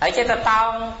ហើយចេះតែតោ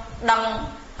ងដឹង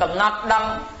កំណត់ដឹង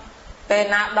ពេល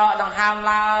ណាដកដង្ហើម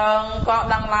ឡើងក៏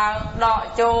ដឹងឡើងដក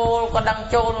ចូលក៏ដឹង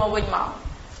ចូលមកវិញមក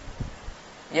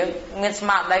យើងមានស្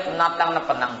មារតីកំណត់ដឹងតែ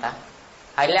ប៉ុណ្ណឹងតា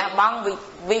ហើយលះបង់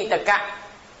វិតកៈ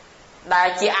ដែល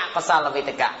ជាអកុសលវិ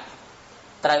តកៈ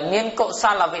ត្រូវមានកុស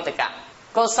លវិតកៈ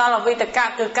កុសលវិតកៈ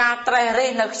គឺការត្រេះរិះ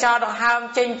នៅខ្យល់ដង្ហើម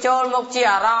ចេញចូលមកជា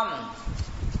អារម្មណ៍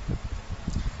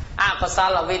អកុស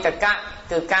លវិតកៈ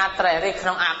គឺការត្រេះរិះក្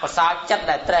នុងអកុសលចិត្ត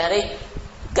ដែលត្រេះរិះ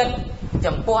គិត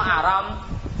ចំពោះអារម្មណ៍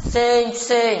ផ្សេង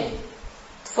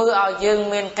ធ្វើឲ្យយើង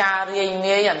មានការរាយ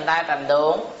មាយអណ្ដែតអណ្ដូ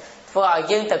ងធ្វើឲ្យ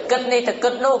យើងទៅគិតនេះទៅគិ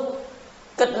តនោះ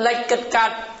គិតលិចគិតកា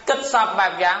ត់គិតសពបែ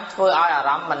បយ៉ាងធ្វើឲ្យអា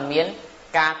រម្មណ៍មិនមាន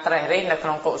ការត្រេះរិះនៅក្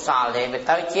នុងកុសលទេវា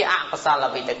ទៅជាអកុសល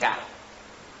វិតកៈ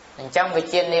អញ្ចឹងវា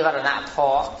ជានិវរណៈធ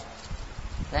ម៌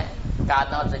ណាកើត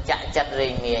នៅសច្ចៈចិត្តរា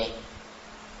យមាយ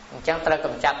អញ្ចឹងត្រូវក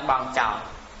ម្ចាត់បងចោល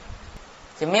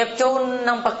ជំរាបជូន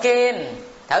នឹងប្រគេន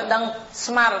ត្រូវដឹង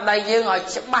ស្មារតីយើងឲ្យ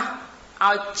ច្បាស់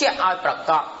ឲ្យជាក់ឲ្យប្រ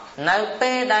កបនៅ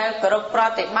ពេលដែលគោរពប្រ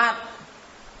តិបត្តិ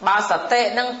បើសតិ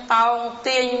នឹងតោង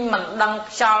ទាញមិនដឹង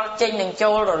ខ្យល់ចេញនឹងចូ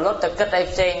លរលត់ទៅគិតអី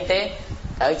ផ្សេងទេ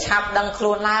ត្រូវឆាប់ដឹងខ្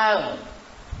លួនឡើង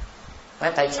មិ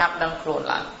នត្រូវឆាប់ដឹងខ្លួន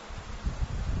ឡើង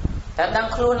ត្រូវដឹង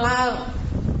ខ្លួនឡើង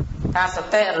ថាស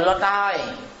តិរលត់ហើយ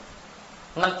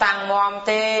មិនតាំងមាំ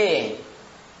ទេ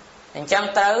អញ្ចឹង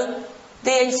ត្រូវ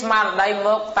ទាញស្មារតីម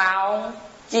កតោង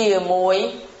ជាមួយ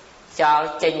ខ្យល់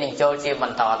ចេញនឹងចូលជាប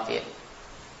ន្តទៀត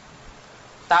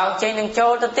តោងចេញនឹងចូ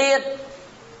លទៅទៀត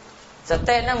ស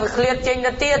តិនឹងវាឃ្លាតចេញ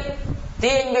ទៅទៀត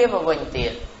ទាញវាមកវិញទៀ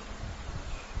ត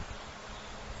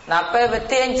ដល់ពេលវា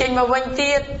ទាញចេញមកវិញ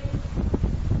ទៀត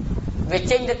វា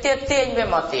ចេញទៅទៀតទាញវា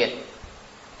មកទៀត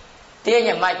ទាញ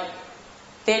យ៉ាងម៉េច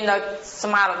ទាញនៅស្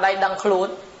មារតីដឹងខ្លួន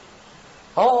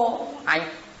អូអញ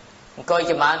អង្គុយ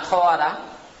ចម្រើនធម៌តា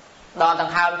ដល់ដ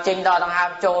ង្ហើមចេញដល់ដង្ហើម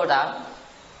ចូលតា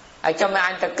ហើយចាំឲ្យអ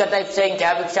ញទៅគិតអីផ្សេងក្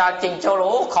រៅពីខ្យល់ចេញចូល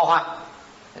អូខុសហើយ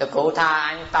លោកគ្រូថាអ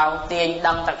ញតោងទាញ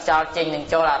ដឹងតែខ្យល់ចេញនឹង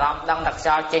ចូលអារម្មណ៍ដឹងតែខ្យ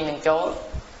ល់ចេញនឹងចូល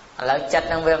ឥឡូវចិត្ត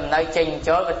នឹងវាមិននៅចេញ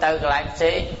ចូលវាទៅកន្លែងផ្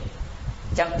សេង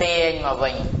ចឹងទាញមក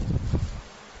វិញ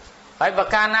ហើយបើ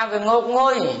កាលណាវាងោកងុ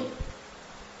យ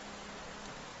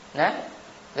ណា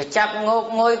វាចាប់ងោក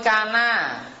ងុយកាលណា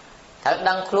ត្រូវ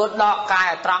ដឹងខ្លួនដកកាយ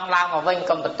ឲ្យត្រង់ឡើងមកវិញ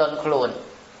កុំបន្ទន់ខ្លួន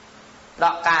ដ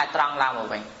កកាយឲ្យត្រង់ឡើងមក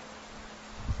វិញ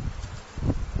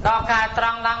ដកកាយត្រ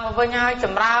ង់ឡើងមកវិញហើយច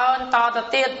ម្រើនតទៅ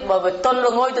ទៀតបើវាទន់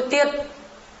ល្ងុយទៅទៀត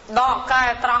ដកកាយ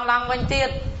ត្រង់ឡើងវិញទៀត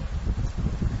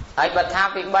ហើយបើថា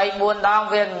ពី3 4ដង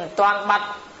វាមិនទាន់បាត់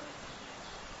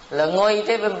ល្ងុយ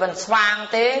ទេវាមិនស្វាង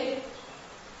ទេ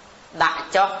ដាក់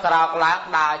ចុះក្រោកឡើង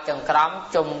ដើរចង្ក្រម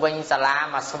ជុំវិញសាលា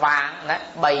មកស្វាងណា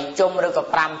3ជុំឬក៏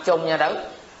5ជុំចឹងទៅ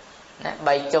ណា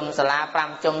3ជុំសាលា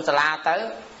5ជុំសាលាទៅ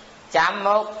ចាំម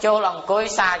កចូលអង្គុយ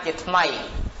សារជាថ្មី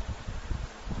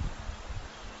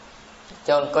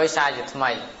ចូលអង្គុយសារជាថ្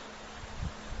មី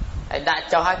ហើយដាក់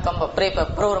ចុះឲ្យកុំប្រព្រឹត្តប្រ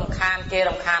ព្រោះរំខានគេ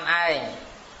រំខានឯង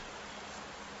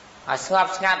ឲ្យស្ងប់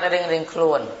ស្ងាត់រៀងខ្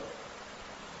លួន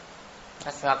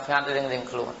ស្ងប់ស្ងាត់រៀង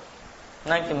ខ្លួន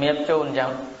នឹងជំរាបជូនអញ្ចឹ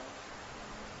ង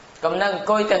កុំនឹងអង្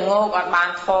គុយតែងោកអត់បាន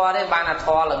ធေါ်ទេបានតែ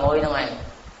ធေါ်ល្ងុយហ្នឹងឯង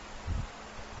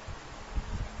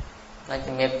នឹង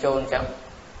ជំរាបជូនអញ្ចឹង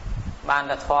បាន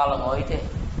តែធေါ်ល្ងុយទេ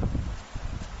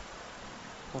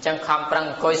អញ្ចឹងខំប្រឹង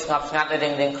អង្គុយស្ងប់ស្ងាត់រៀ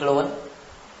ងខ្លួន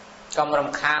កុំរំ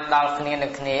ខានដល់គ្នានឹ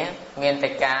ងគ្នាមានតែ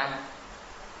ការ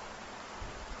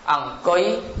អង្គុយ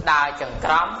ដើរចង្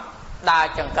ក្រ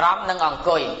មនិងអង្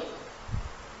គុយ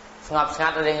ស្ងប់ស្ងា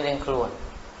ត់រៀងខ្លួន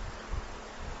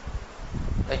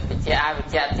ដូចវិជ្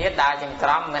ជាទៀតដើរចង្ក្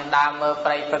រមមិនដើរមើល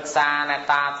ព្រៃព្រឹក្សាណែ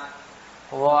តា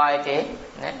vòi thế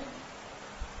nè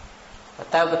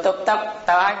tao bị tụt tấp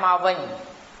tao ai mau vinh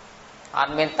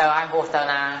anh mình tao ai hút tao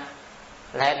na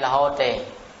lẽ là hốt thế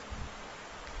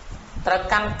tao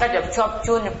căn cách dập chop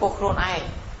chun như buộc luôn ai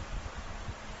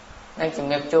nên chỉ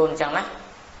nghiệp chun chẳng nè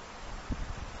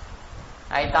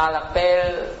ai ta là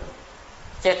pe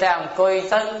chết thằng coi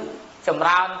tới chầm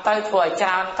ran tới thua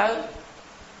chan tới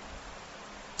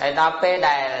ai ta pe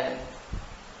đài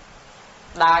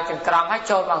đa chừng còng hết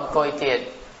trôi bằng coi tiền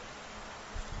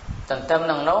tận tâm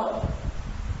nằng nốt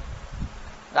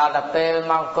đó là pe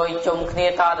mong coi chung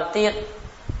kia to được tiết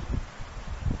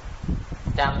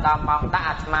chạm ta mong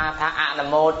đã mà tha ạ là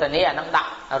một từ này nó đặt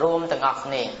rùm từ ngọc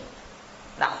này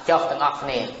đặt chọc từ ngọc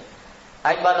này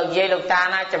ấy bao lần dây lục ta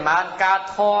na chầm ăn cao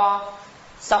thua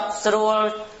sọc srul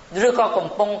rứa có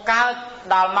cùng bông cao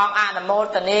đào mong ạ là một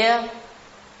từ này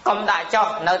công đại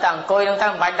cho nơi thằng coi đang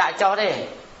thằng bánh đại cho đi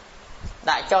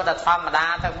đại cho thật thầm mà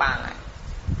đa các bạn này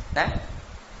đấy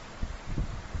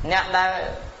nhận ra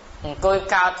coi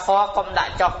cao thua công đại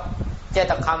cho chơi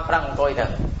thật không bằng coi được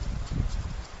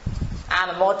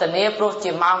anh một tình yêu luôn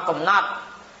chỉ mong cùng nát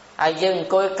ai dừng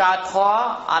coi cao thua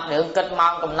anh đừng cất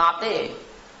mong cùng nát đi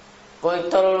coi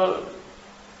tôi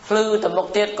lư từ một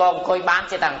tiết còn coi bán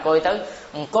chơi thằng coi tới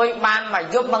coi bán mà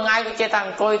giúp bằng ai cái chơi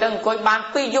thằng coi tới coi bán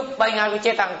pi giúp bằng ai cái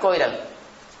chơi thằng coi được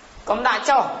cũng đã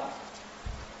cho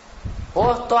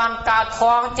của toàn cao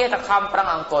thua chơi thật không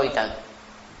bằng coi tới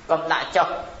cũng đã cho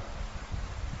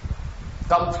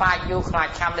công khai du khai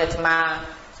chăm để mà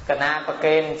cái na bậc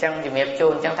kênh trong dịp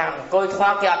chun trong thằng coi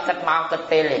thoa kia cất màu cất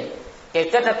tê liền cái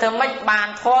cất là thơm mấy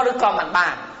bàn thoa đứa con mình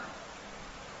bàn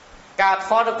cao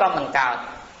thoa đứa con mình cao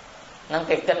nâng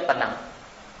cái cất phần nào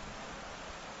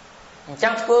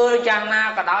trong phơi trang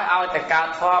na cái đói ao tại cao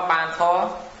thoa bàn thoa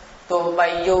tu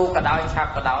bay du cái đói chắp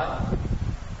cái đói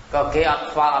có kia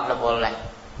ở thoa là bộ này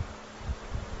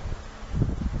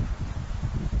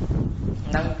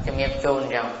nâng dịp chun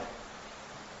rồi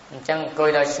chẳng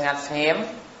coi đời ngặt nghiếm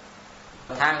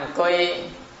thằng coi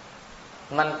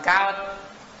mình cao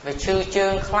về chư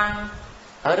chương khăn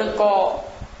ở đứa cô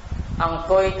ông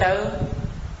coi tới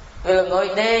vì là ngồi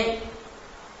đi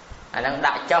đang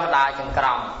đại cho đa chừng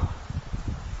còng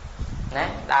nè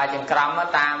đa chừng còng nó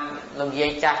tam lùng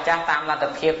dây cha cha tam là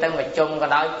tập hiệp tới mà chung cái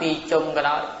đó pi chung cái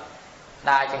đó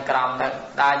đa chừng còng thôi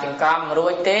đa chừng còng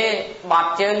ruồi té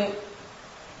bọt chân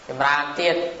thì ra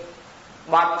tiệt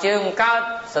bọt chương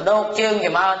cao sờ đốt chương thì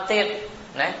mà tiệt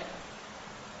nè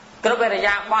cứ bây giờ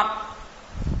ra bọt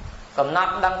cầm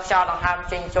nắp đăng cho đăng ham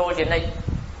trên trôi trên đây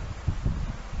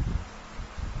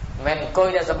mình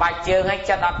coi là bài chương hay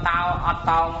cho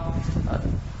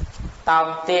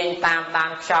tao tiền tam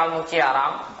đan cho một chiều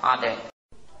đó ở đây